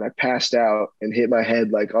bathroom, and I passed out and hit my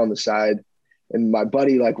head like on the side. And my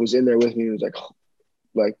buddy like was in there with me. He was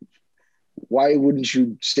like, why wouldn't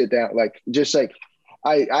you sit down? Like, just like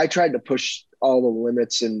I tried to push all the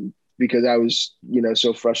limits, and because I was,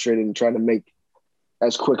 so frustrated and trying to make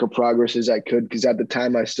as quick a progress as I could. Because at the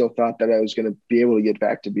time I still thought that I was going to be able to get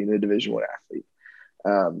back to being a Division I athlete.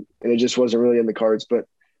 And it just wasn't really in the cards, but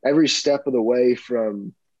every step of the way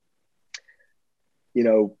from,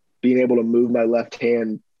 being able to move my left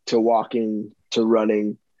hand to walking to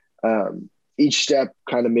running, each step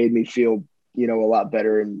kind of made me feel, a lot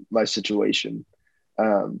better in my situation.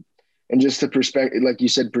 And just the perspective, like you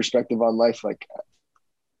said, perspective on life, like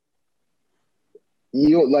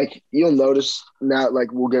you'll notice now, like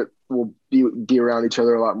we'll be around each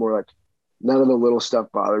other a lot more. Like none of the little stuff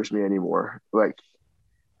bothers me anymore. Like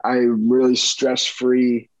I'm really stress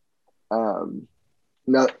free.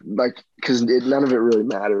 Not like, cause none of it really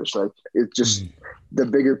matters. Like it just, the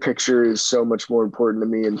bigger picture is so much more important to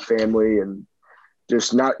me, and family, and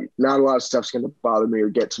just not a lot of stuff's going to bother me or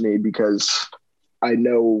get to me, because I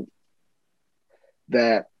know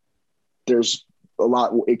that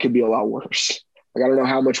it could be a lot worse. Like, I don't know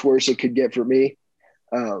how much worse it could get for me.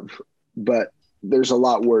 But there's a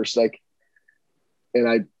lot worse. Like, and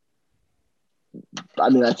I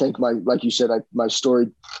think like you said, my story,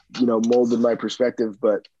 molded my perspective,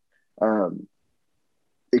 but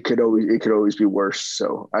it could always be worse.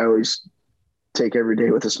 So I always take every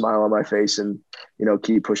day with a smile on my face and,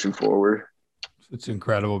 keep pushing forward. It's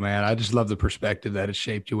incredible, man. I just love the perspective that it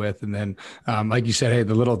shaped you with. And then, like you said, hey,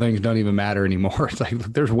 the little things don't even matter anymore. It's like,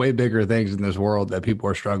 look, there's way bigger things in this world that people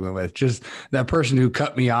are struggling with. Just that person who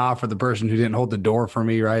cut me off or the person who didn't hold the door for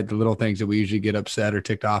me, right? The little things that we usually get upset or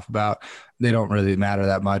ticked off about, they don't really matter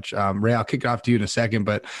that much. Ray, I'll kick it off to you in a second,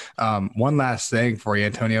 but one last thing for you,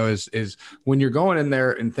 Antonio, is when you're going in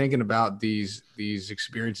there and thinking about these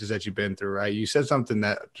experiences that you've been through, right? You said something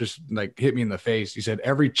that just like hit me in the face. You said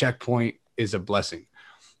every checkpoint is a blessing.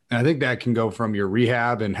 And I think that can go from your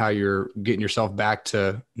rehab and how you're getting yourself back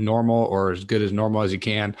to normal or as good as normal as you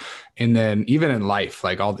can. And then even in life,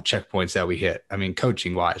 like all the checkpoints that we hit, I mean,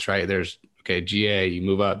 coaching wise, right? There's GA, you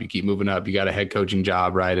move up, you keep moving up, you got a head coaching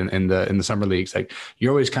job, right? And in the summer leagues, like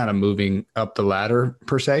you're always kind of moving up the ladder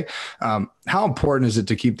per se. How important is it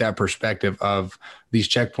to keep that perspective of these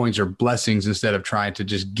checkpoints or blessings instead of trying to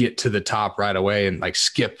just get to the top right away and like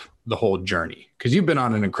skip the whole journey? Because you've been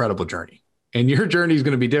on an incredible journey. And your journey is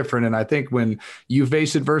going to be different. And I think when you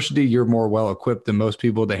face adversity, you're more well equipped than most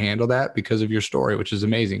people to handle that because of your story, which is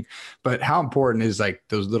amazing. But how important is like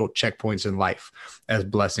those little checkpoints in life as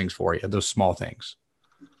blessings for you, those small things?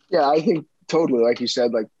 Yeah, I think totally. Like you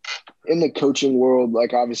said, like in the coaching world,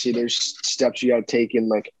 like obviously there's steps you got to take. And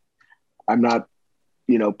like, I'm not,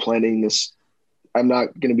 planning this. I'm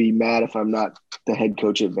not going to be mad if I'm not the head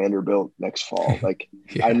coach at Vanderbilt next fall. Like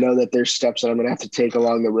Yeah. I know that there's steps that I'm going to have to take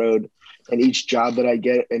along the road. And each job that I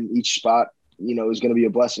get in each spot, is going to be a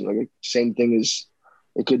blessing. Like same thing is,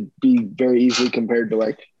 it could be very easily compared to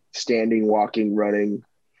like standing, walking, running.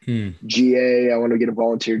 GA, I want to get a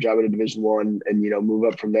volunteer job at a Division I and move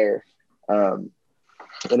up from there. And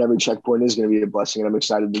every checkpoint is going to be a blessing. And I'm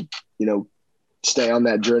excited to, stay on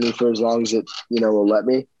that journey for as long as it, will let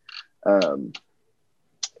me. And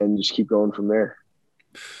just keep going from there.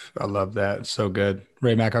 I love that. So good.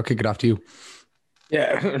 Ray Mack, I'll kick it off to you.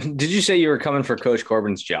 Yeah. Did you say you were coming for Coach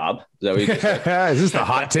Corbin's job? Is that what you just said? Is this the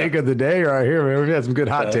hot take of the day right here, man? We've had some good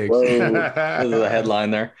hot takes. This is the headline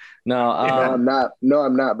there. No, I'm not. No,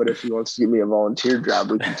 I'm not. But if he wants to give me a volunteer job,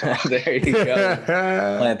 we can talk. There you go.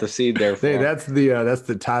 Plant the seed there. Hey, that's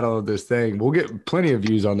the title of this thing. We'll get plenty of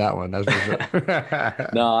views on that one. That's for sure.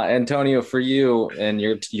 No, Antonio, for you, and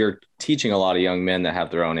you're teaching a lot of young men that have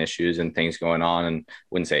their own issues and things going on, and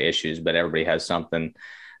wouldn't say issues, but everybody has something.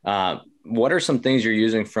 What are some things you're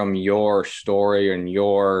using from your story and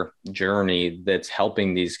your journey that's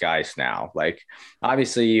helping these guys now? Like,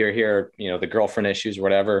 obviously you're here, the girlfriend issues,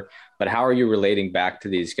 whatever, but how are you relating back to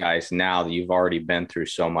these guys now that you've already been through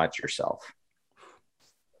so much yourself?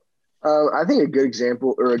 I think a good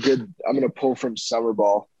example I'm going to pull from summer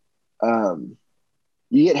ball. You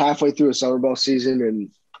get halfway through a summer ball season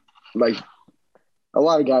and like, a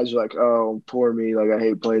lot of guys are like, oh, poor me. Like, I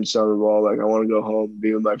hate playing summer ball. Like, I want to go home and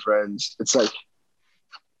be with my friends. It's like,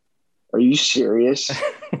 are you serious?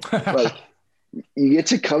 Like, you get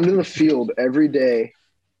to come to the field every day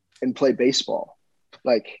and play baseball.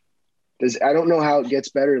 Like, I don't know how it gets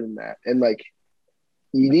better than that. And, like,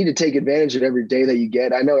 you need to take advantage of every day that you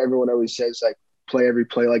get. I know everyone always says, like, play every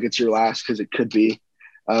play like it's your last because it could be.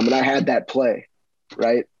 And I had that play,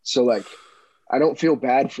 right? So, like, I don't feel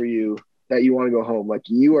bad for you that you want to go home. Like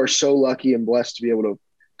you are so lucky and blessed to be able to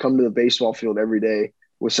come to the baseball field every day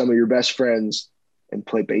with some of your best friends and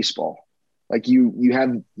play baseball. Like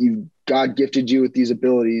God gifted you with these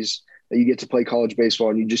abilities that you get to play college baseball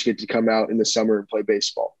and you just get to come out in the summer and play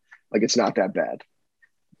baseball. Like it's not that bad.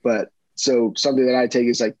 But so something that I take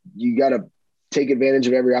is like, you got to take advantage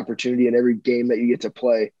of every opportunity and every game that you get to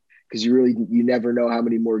play. Cause you never know how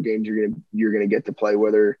many more games you're going to get to play,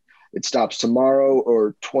 whether it stops tomorrow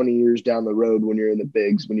or 20 years down the road when you're in the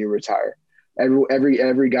bigs, when you retire.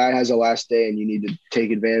 Every guy has a last day and you need to take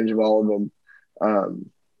advantage of all of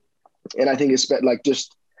them. And I think it's like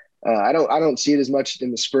just I don't see it as much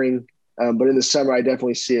in the spring, but in the summer I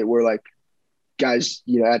definitely see it where like guys,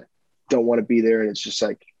 I don't want to be there. And it's just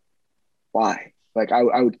like, why? Like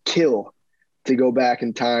I would kill to go back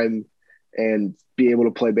in time and be able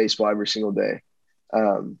to play baseball every single day.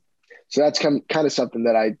 So that's kind of something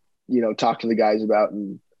that I, talk to the guys about,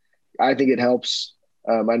 and I think it helps.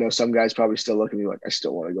 I know some guys probably still look at me like I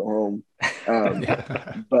still want to go home.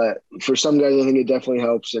 But for some guys, I think it definitely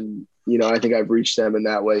helps. And, I think I've reached them in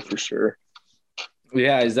that way for sure.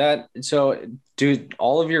 Yeah. Is that so? Do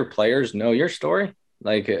all of your players know your story?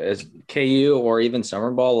 Like as KU or even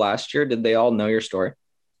summer ball last year, did they all know your story?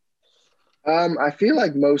 I feel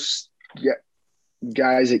like most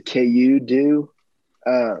guys at KU do.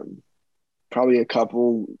 Probably a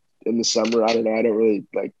couple in the summer. I don't know. I don't really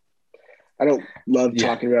like. I don't love Yeah.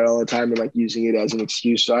 talking about it all the time and like using it as an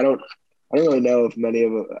excuse. So I don't really know if many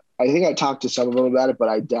of them. I think I talked to some of them about it, but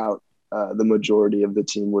I doubt the majority of the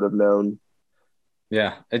team would have known.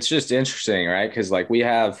 Yeah, it's just interesting, right? Because like we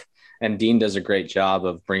have, and Dean does a great job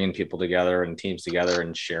of bringing people together and teams together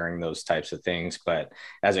and sharing those types of things. But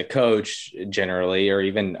as a coach, generally, or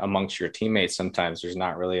even amongst your teammates, sometimes there's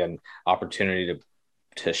not really an opportunity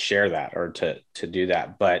to share that or to do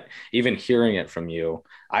that. But even hearing it from you,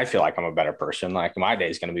 I feel like I'm a better person. Like my day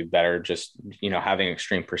is going to be better, just having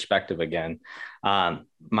extreme perspective again. My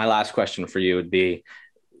last question for you would be,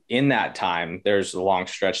 in that time, there's a long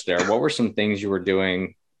stretch there. What were some things you were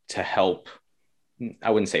doing to help,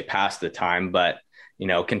 I wouldn't say pass the time, but,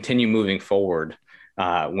 continue moving forward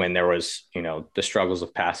when there was, the struggles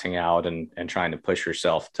of passing out and trying to push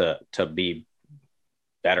yourself to be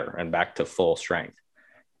better and back to full strength?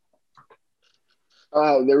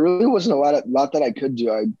 There really wasn't a lot that I could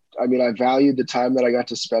do. I mean, I valued the time that I got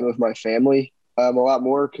to spend with my family a lot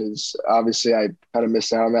more, because obviously I kind of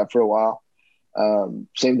missed out on that for a while.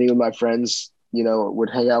 Same thing with my friends, would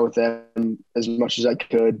hang out with them as much as I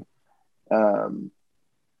could.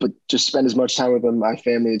 But just spend as much time with them, my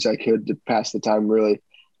family, as I could to pass the time, really.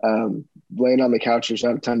 Laying on the couch, there's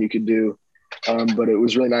not a ton you could do. But it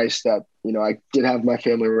was really nice that, I did have my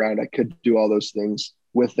family around. I could do all those things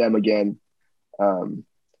with them again, and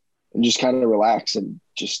just kind of relax and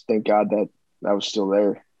just thank God that I was still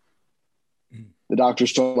there. The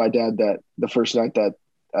doctors told my dad that the first night that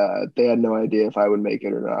they had no idea if I would make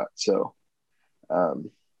it or not. So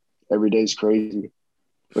every day's crazy.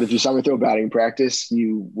 But if you saw me throw batting practice,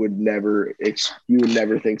 you would never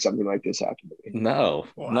think something like this happened to me. No,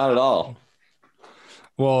 not at all.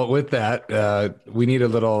 Well, with that, we need a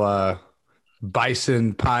little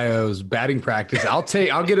Bison Pio's batting practice. I'll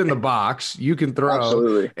get in the box. You can throw.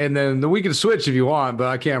 Absolutely. And then we can switch if you want, but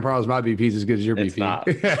I can't promise my BP is as good as your BP. Not.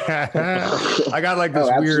 I got like this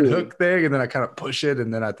weird absolutely. hook thing, and then I kind of push it,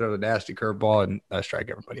 and then I throw the nasty curveball, and I strike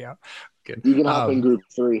everybody out. Good. You can hop in group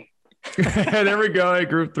 3. There we go. Hey,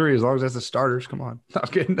 group 3, as long as that's the starters. Come on. I'm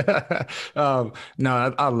kidding.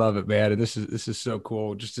 No, I love it, man. And this is so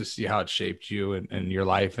cool just to see how it shaped you and your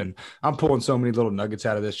life. And I'm pulling so many little nuggets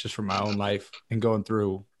out of this just from my own life and going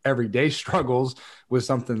through everyday struggles with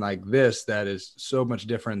something like this that is so much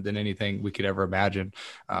different than anything we could ever imagine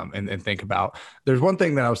and think about. There's one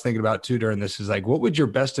thing that I was thinking about too during this is like, what would your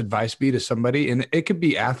best advice be to somebody? And it could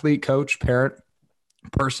be athlete, coach, parent,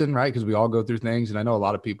 person, right? Because we all go through things. And I know a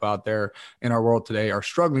lot of people out there in our world today are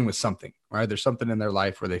struggling with something, right? There's something in their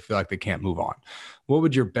life where they feel like they can't move on. What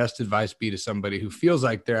would your best advice be to somebody who feels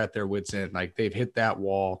like they're at their wits' end, like they've hit that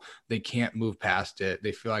wall, they can't move past it,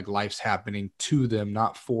 they feel like life's happening to them,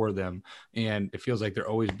 not for them, and it feels like they're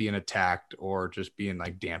always being attacked or just being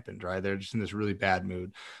like dampened, right? They're just in this really bad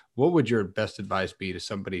mood. What would your best advice be to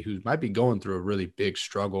somebody who might be going through a really big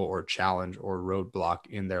struggle or challenge or roadblock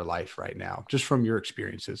in their life right now, just from your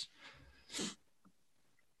experiences?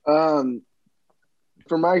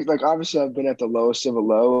 For my, obviously I've been at the lowest of a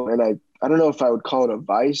low, and I don't know if I would call it a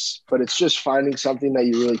vice, but it's just finding something that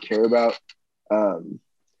you really care about.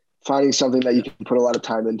 Finding something that you can put a lot of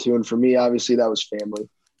time into. And for me, obviously that was family.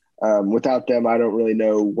 Without them, I don't really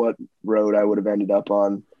know what road I would have ended up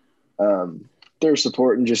on. Their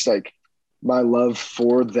support and just like my love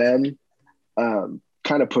for them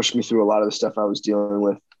kind of pushed me through a lot of the stuff I was dealing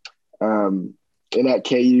with. And at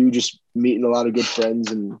KU, just meeting a lot of good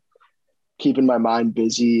friends and keeping my mind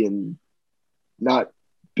busy and not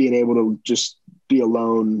being able to just be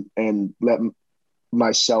alone and let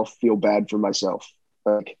myself feel bad for myself.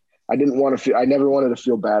 Like I never wanted to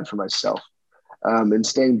feel bad for myself. And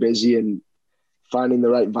staying busy and finding the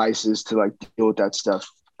right vices to like deal with that stuff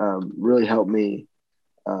really helped me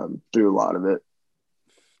through a lot of it.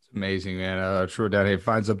 It's amazing, man. True down. Hey,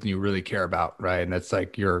 find something you really care about, right? And that's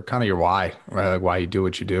like your why, right? Like why you do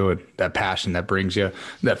what you do, and that passion that brings you,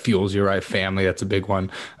 that fuels you, right? Family, that's a big one.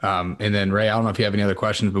 And then Ray, I don't know if you have any other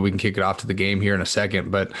questions, but we can kick it off to the game here in a second.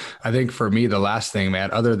 But I think for me, the last thing, man,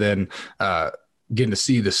 other than getting to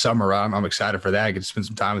see the summer, I'm excited for that. I get to spend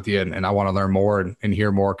some time with you, and I want to learn more and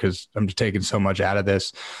hear more because I'm just taking so much out of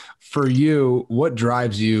this. For you, what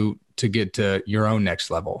drives you to get to your own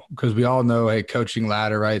next level? Because we all know, hey, coaching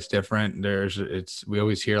ladder, right? It's different. We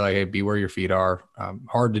always hear like, hey, be where your feet are.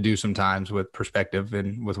 Hard to do sometimes with perspective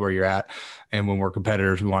and with where you're at. And when we're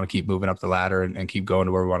competitors, we want to keep moving up the ladder and keep going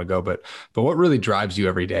to where we want to go. But what really drives you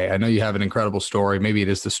every day? I know you have an incredible story. Maybe it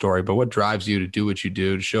is the story, but what drives you to do what you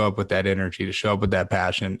do, to show up with that energy, to show up with that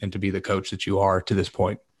passion, and to be the coach that you are to this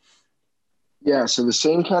point? Yeah. So the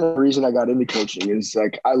same kind of reason I got into coaching is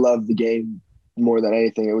like, I love the game more than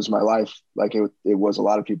anything. It was my life. Like it was a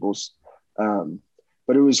lot of people's.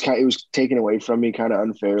 But it was taken away from me kind of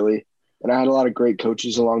unfairly. And I had a lot of great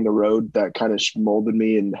coaches along the road that kind of molded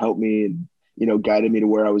me and helped me and, guided me to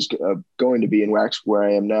where I was going to be and where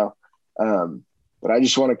I am now. But I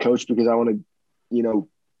just want to coach because I want to,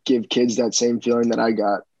 give kids that same feeling that I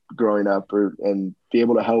got growing up and be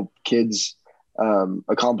able to help kids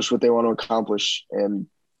accomplish what they want to accomplish and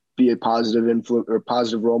be a positive influence or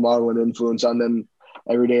positive role model and influence on them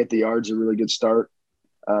every day at the yard's a really good start.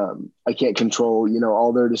 I can't control,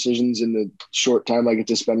 all their decisions in the short time I get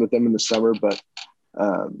to spend with them in the summer, but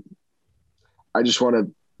I just want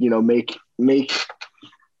to, make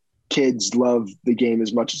kids love the game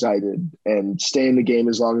as much as I did and stay in the game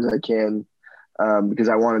as long as I can, because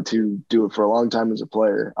I wanted to do it for a long time as a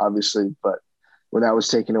player, obviously. But when that was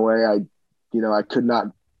taken away, I could not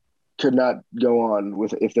go on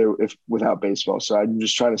without baseball. So I'm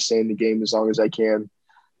just trying to stay in the game as long as I can,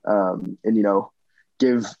 and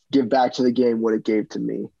give back to the game what it gave to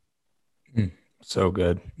me. So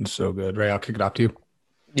good. It's so good. Ray, I'll kick it off to you.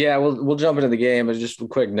 Yeah, we'll jump into the game. But just a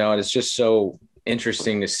quick note, it's just so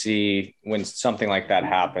interesting to see when something like that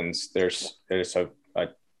happens. There's a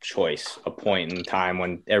choice, a point in time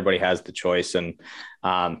when everybody has the choice, and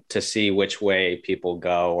to see which way people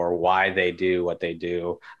go or why they do what they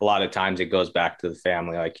do. A lot of times it goes back to the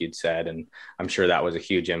family, like you'd said, and I'm sure that was a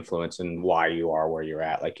huge influence in why you are where you're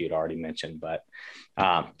at, like you'd already mentioned. But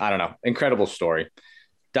I don't know, incredible story.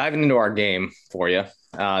 Diving into our game for you.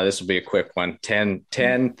 This will be a quick one. 10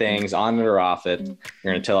 things on it or off it.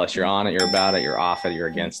 You're going to tell us you're on it, you're about it, you're off it, you're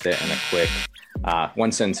against it, and a quick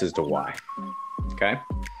one sentence as to why. Okay.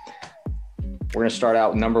 We're going to start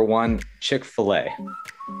out with number 1, Chick-fil-A.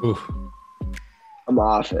 Oof. I'm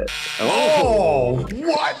off it. Oh,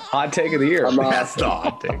 what? Hot take of the year. That's the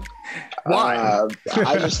hot take. Why?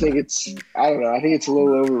 I just think I don't know. I think it's a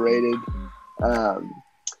little overrated.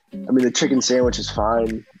 The chicken sandwich is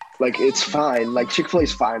fine. Like, it's fine. Like, Chick-fil-A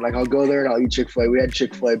is fine. Like, I'll go there and I'll eat Chick-fil-A. We had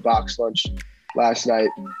Chick-fil-A box lunch last night.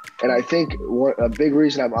 And I think a big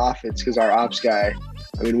reason I'm off it's because our ops guy,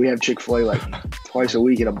 we have Chick-fil-A like twice a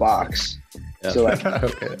week in a box. Yeah. So like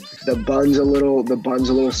okay. the bun's a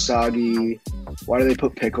little soggy. Why do they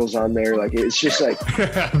put pickles on there? Like, it's just like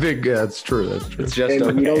big. That's true. It's just and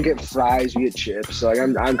okay. We don't get fries. We get chips. So like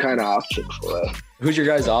I'm kind of off Chick-fil-A. Who's your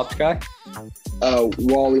guys' ops guy?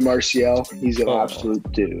 Wally Marcial. He's an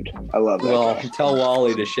absolute dude. I love that. Well, guy. Tell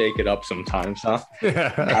Wally to shake it up sometimes, huh?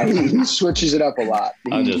 He switches it up a lot.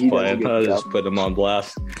 I'm just playing. I just put him on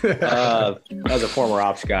blast. As a former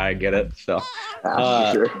ops guy, I get it. So,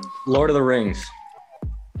 sure. Lord of the Rings.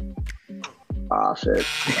 Off it.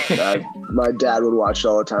 My dad would watch it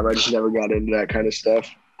all the time. I just never got into that kind of stuff.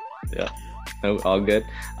 Yeah. No, all good.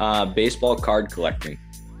 Baseball card collecting.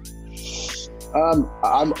 I'm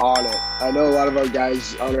on it. I know a lot of our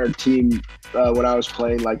guys on our team when I was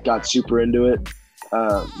playing got super into it.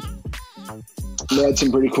 They had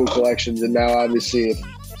some pretty cool collections, and now obviously,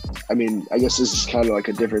 I guess this is kind of like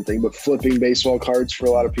a different thing, but flipping baseball cards for a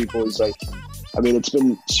lot of people is it's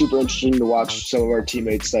been super interesting to watch some of our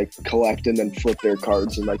teammates collect and then flip their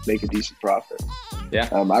cards and make a decent profit. Yeah.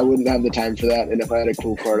 I wouldn't have the time for that, and if I had a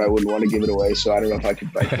cool card, I wouldn't want to give it away. So I don't know if I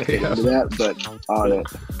could get into that, but on it.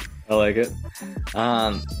 I like it.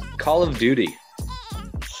 Call of Duty.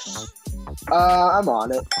 I'm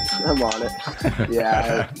on it.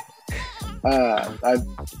 Yeah.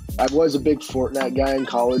 I was a big Fortnite guy in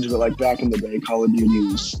college, but back in the day, Call of Duty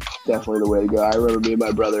was definitely the way to go. I remember me and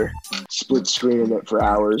my brother split screening it for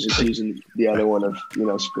hours, accusing the other one of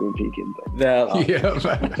screen peeking.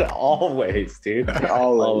 Always, dude.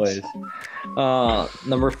 Always.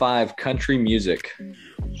 Number 5, country music.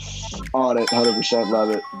 On it, 100%. Love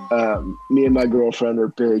it. Me and my girlfriend are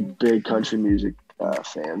big country music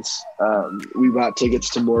fans. We bought tickets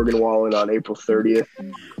to Morgan Wallen on April 30th.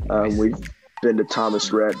 We've been to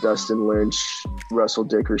Thomas Rhett, Dustin Lynch, Russell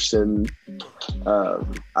Dickerson. I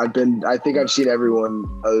think I've seen everyone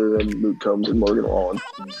other than Luke Combs and Morgan Wallen.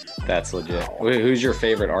 That's legit. Who's your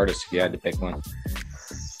favorite artist if you had to pick one?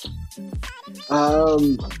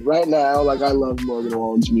 Right now, I love Morgan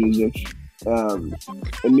Wallen's music.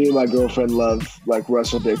 And me and my girlfriend love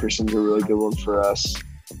Russell Dickerson's a really good one for us.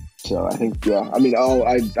 So I think, yeah,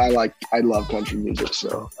 I love country music.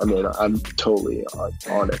 So, I'm totally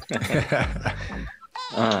on it.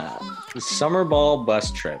 Summer ball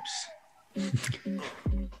bus trips.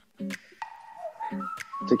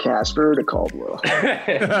 To Casper or to Caldwell?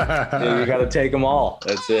 You got to take them all.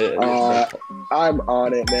 That's it. I'm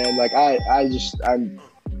on it, man. I'm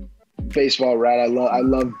baseball rat. I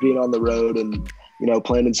love being on the road and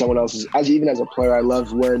playing in someone else's, even as a player, I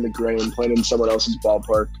love wearing the gray and playing in someone else's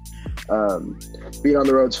ballpark. Being on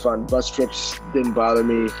the road's fun. Bus trips didn't bother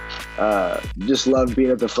me. Just love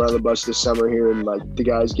being at the front of the bus this summer here and like the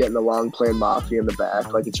guys getting along playing Mafia in the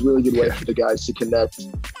back. Like it's a really good way for the guys to connect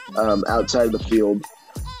outside of the field.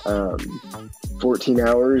 14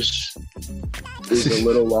 hours is a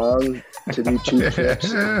little long to do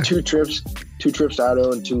two trips to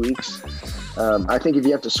Idaho in 2 weeks. I think if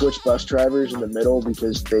you have to switch bus drivers in the middle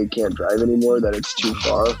because they can't drive anymore, that it's too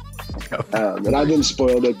far. And I've been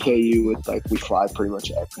spoiled at KU with we fly pretty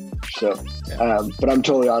much everywhere. So, but I'm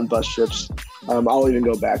totally on bus trips. I'll even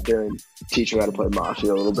go back there and teach them how to play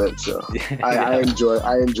Mafia a little bit. So I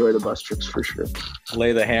enjoy the bus trips for sure.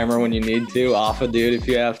 Lay the hammer when you need to, off a dude if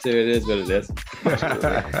you have to. It is what it is.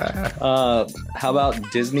 How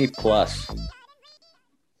about Disney Plus?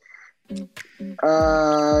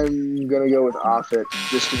 I'm gonna go with off it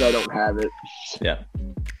just because I don't have it. Yeah,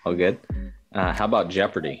 all good. How about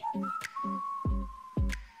Jeopardy?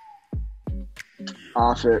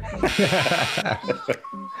 Off it.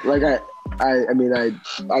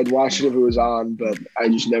 I'd watch it if it was on, but I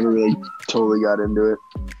just never really totally got into it.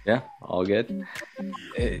 Yeah, all good.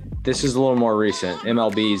 This is a little more recent.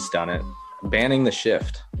 MLB's done it. Banning the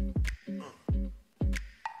shift.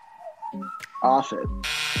 Off it.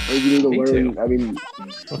 Like you need to learn.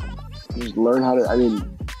 Too. Just learn how to.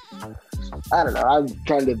 I don't know. I'm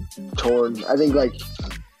kind of torn. I think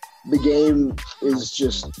the game is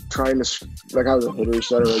just trying to. I was a hitter,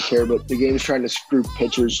 so I don't really care. But the game's trying to screw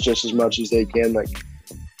pitchers just as much as they can.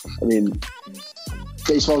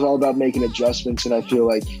 Baseball's all about making adjustments, and I feel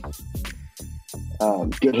like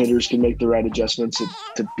good hitters can make the right adjustments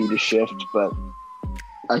to beat a shift. But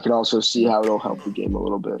I can also see how it'll help the game a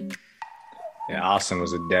little bit. Yeah, Austin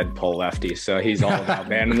was a dead pull lefty, so he's all about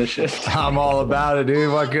banning the shift. I'm all about it,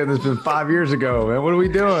 dude. Why couldn't this been 5 years ago, man? What are we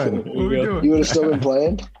doing? You would have still been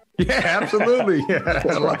playing? Yeah, absolutely. Yeah,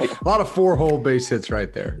 a lot of 4-hole base hits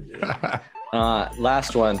right there.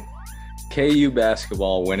 Last one. KU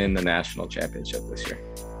basketball winning the national championship this year.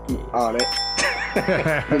 On it.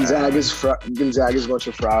 Gonzaga's a bunch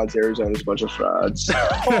of frauds. Arizona's a bunch of frauds.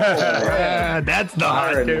 That's the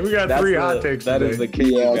hot take. We got 3 hot takes. That is the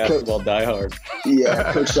KU basketball diehard.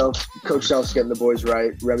 Yeah, Coach Self's getting the boys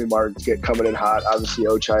right. Remy Martin's coming in hot. Obviously,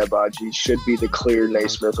 Ochai Agbaji should be the clear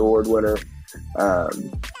Naismith Award winner.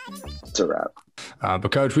 It's a wrap.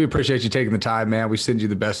 But Coach, we appreciate you taking the time, man. We send you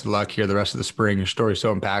the best of luck here the rest of the spring. Your story's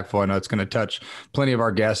so impactful. I know it's going to touch plenty of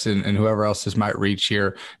our guests and whoever else this might reach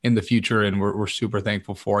here in the future. And we're super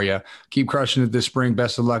thankful for you. Keep crushing it this spring.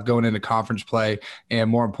 Best of luck going into conference play. And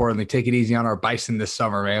more importantly, take it easy on our Bison this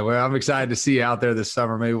summer, man. Well, I'm excited to see you out there this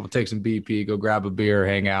summer. Maybe we'll take some BP, go grab a beer,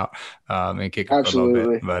 hang out, and kick it for a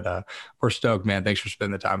little bit. But we're stoked, man. Thanks for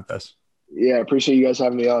spending the time with us. Yeah, appreciate you guys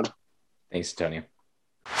having me on. Thanks, Antonio.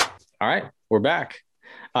 All right, we're back.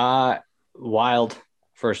 Wild,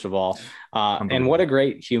 first of all. And what a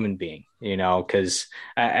great human being, because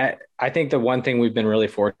I think the one thing we've been really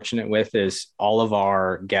fortunate with is all of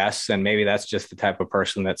our guests, and maybe that's just the type of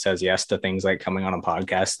person that says yes to things like coming on a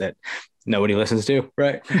podcast that nobody listens to,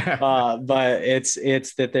 right? But it's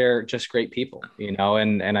that they're just great people,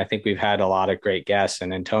 and I think we've had a lot of great guests,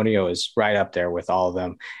 and Antonio is right up there with all of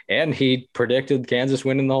them. And he predicted Kansas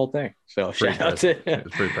winning the whole thing. So shout out to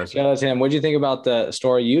him. What did you think about the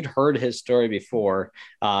story? You'd heard his story before,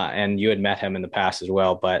 and you had met him in the past as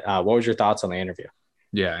well. But what was your thoughts on the interview?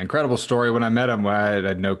 Yeah, incredible story. When I met him, I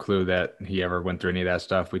had no clue that he ever went through any of that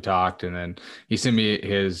stuff. We talked, and then he sent me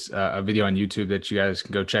his a video on YouTube that you guys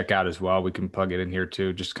can go check out as well. We can plug it in here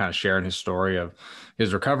too, just kind of sharing his story of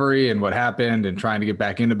his recovery and what happened and trying to get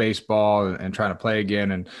back into baseball and trying to play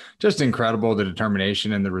again. And just incredible, the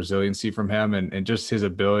determination and the resiliency from him and just his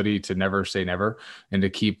ability to never say never and to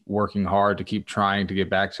keep working hard, to keep trying to get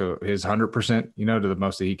back to his 100%, to the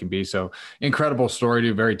most that he can be. So incredible story,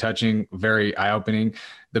 dude. Very touching, very eye-opening.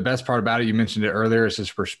 The best part about it, you mentioned it earlier, is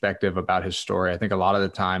his perspective about his story. I think a lot of the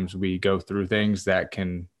times we go through things that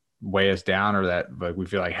can weigh us down or that we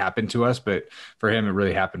feel like happened to us, but for him, it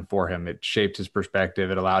really happened for him. It shaped his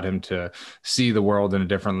perspective. It allowed him to see the world in a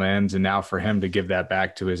different lens. And now for him to give that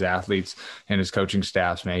back to his athletes and his coaching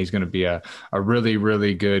staffs, man, he's going to be a really,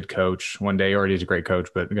 really good coach one day. He already is a great coach,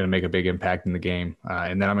 but going to make a big impact in the game.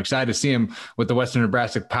 And then I'm excited to see him with the Western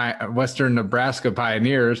Nebraska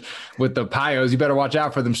Pioneers with the Pios. You better watch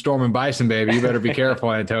out for them storming Bison, baby. You better be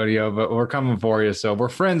careful, Antonio, but we're coming for you. So we're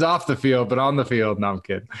friends off the field, but on the field, no, I'm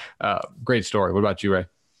kidding. Great story. What about you, Ray?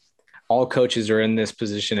 All coaches are in this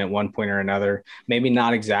position at one point or another, maybe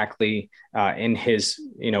not exactly in his,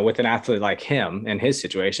 with an athlete like him in his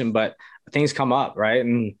situation, but things come up, right?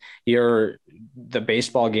 And the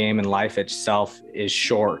baseball game and life itself is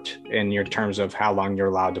short in your terms of how long you're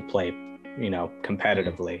allowed to play,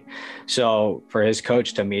 competitively. So for his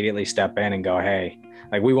coach to immediately step in and go, hey,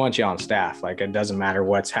 like, we want you on staff. Like, it doesn't matter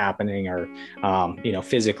what's happening or,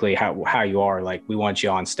 physically how you are, like, we want you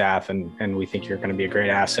on staff and we think you're going to be a great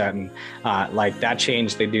asset. And like, that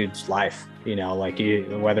changed the dude's life,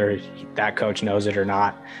 whether that coach knows it or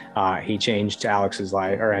not. He changed Alex's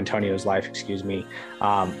life, or Antonio's life,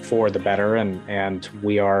 for the better. And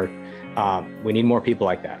we need more people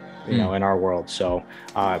like that, in our world. So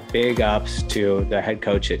big ups to the head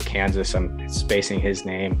coach at Kansas. I'm spacing his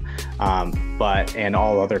name, and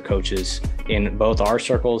all other coaches in both our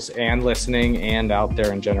circles and listening and out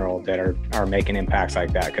there in general that are making impacts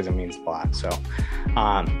like that, because it means a lot. So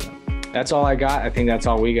that's all I got. I think that's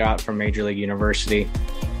all we got from Major League University.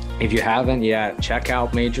 If you haven't yet, check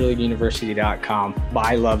out MajorLeagueUniversity.com.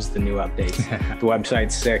 Bai loves the new updates. The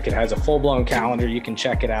website's sick. It has a full-blown calendar. You can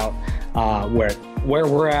check it out, where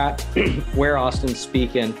we're at, where Austin's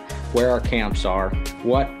speaking, where our camps are,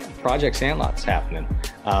 what Project Sandlot's happening,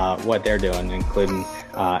 what they're doing, including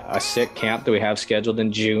a sick camp that we have scheduled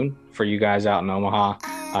in June for you guys out in Omaha,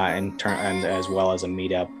 and as well as a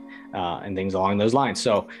meetup. And things along those lines.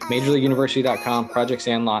 So MajorLeagueUniversity.com,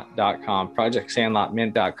 ProjectSandlot.com,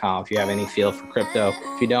 ProjectSandlotMint.com. If you have any feel for crypto,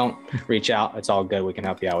 if you don't, reach out. It's all good. We can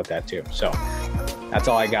help you out with that too. So that's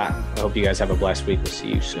all I got. I hope you guys have a blessed week. We'll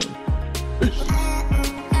see you soon.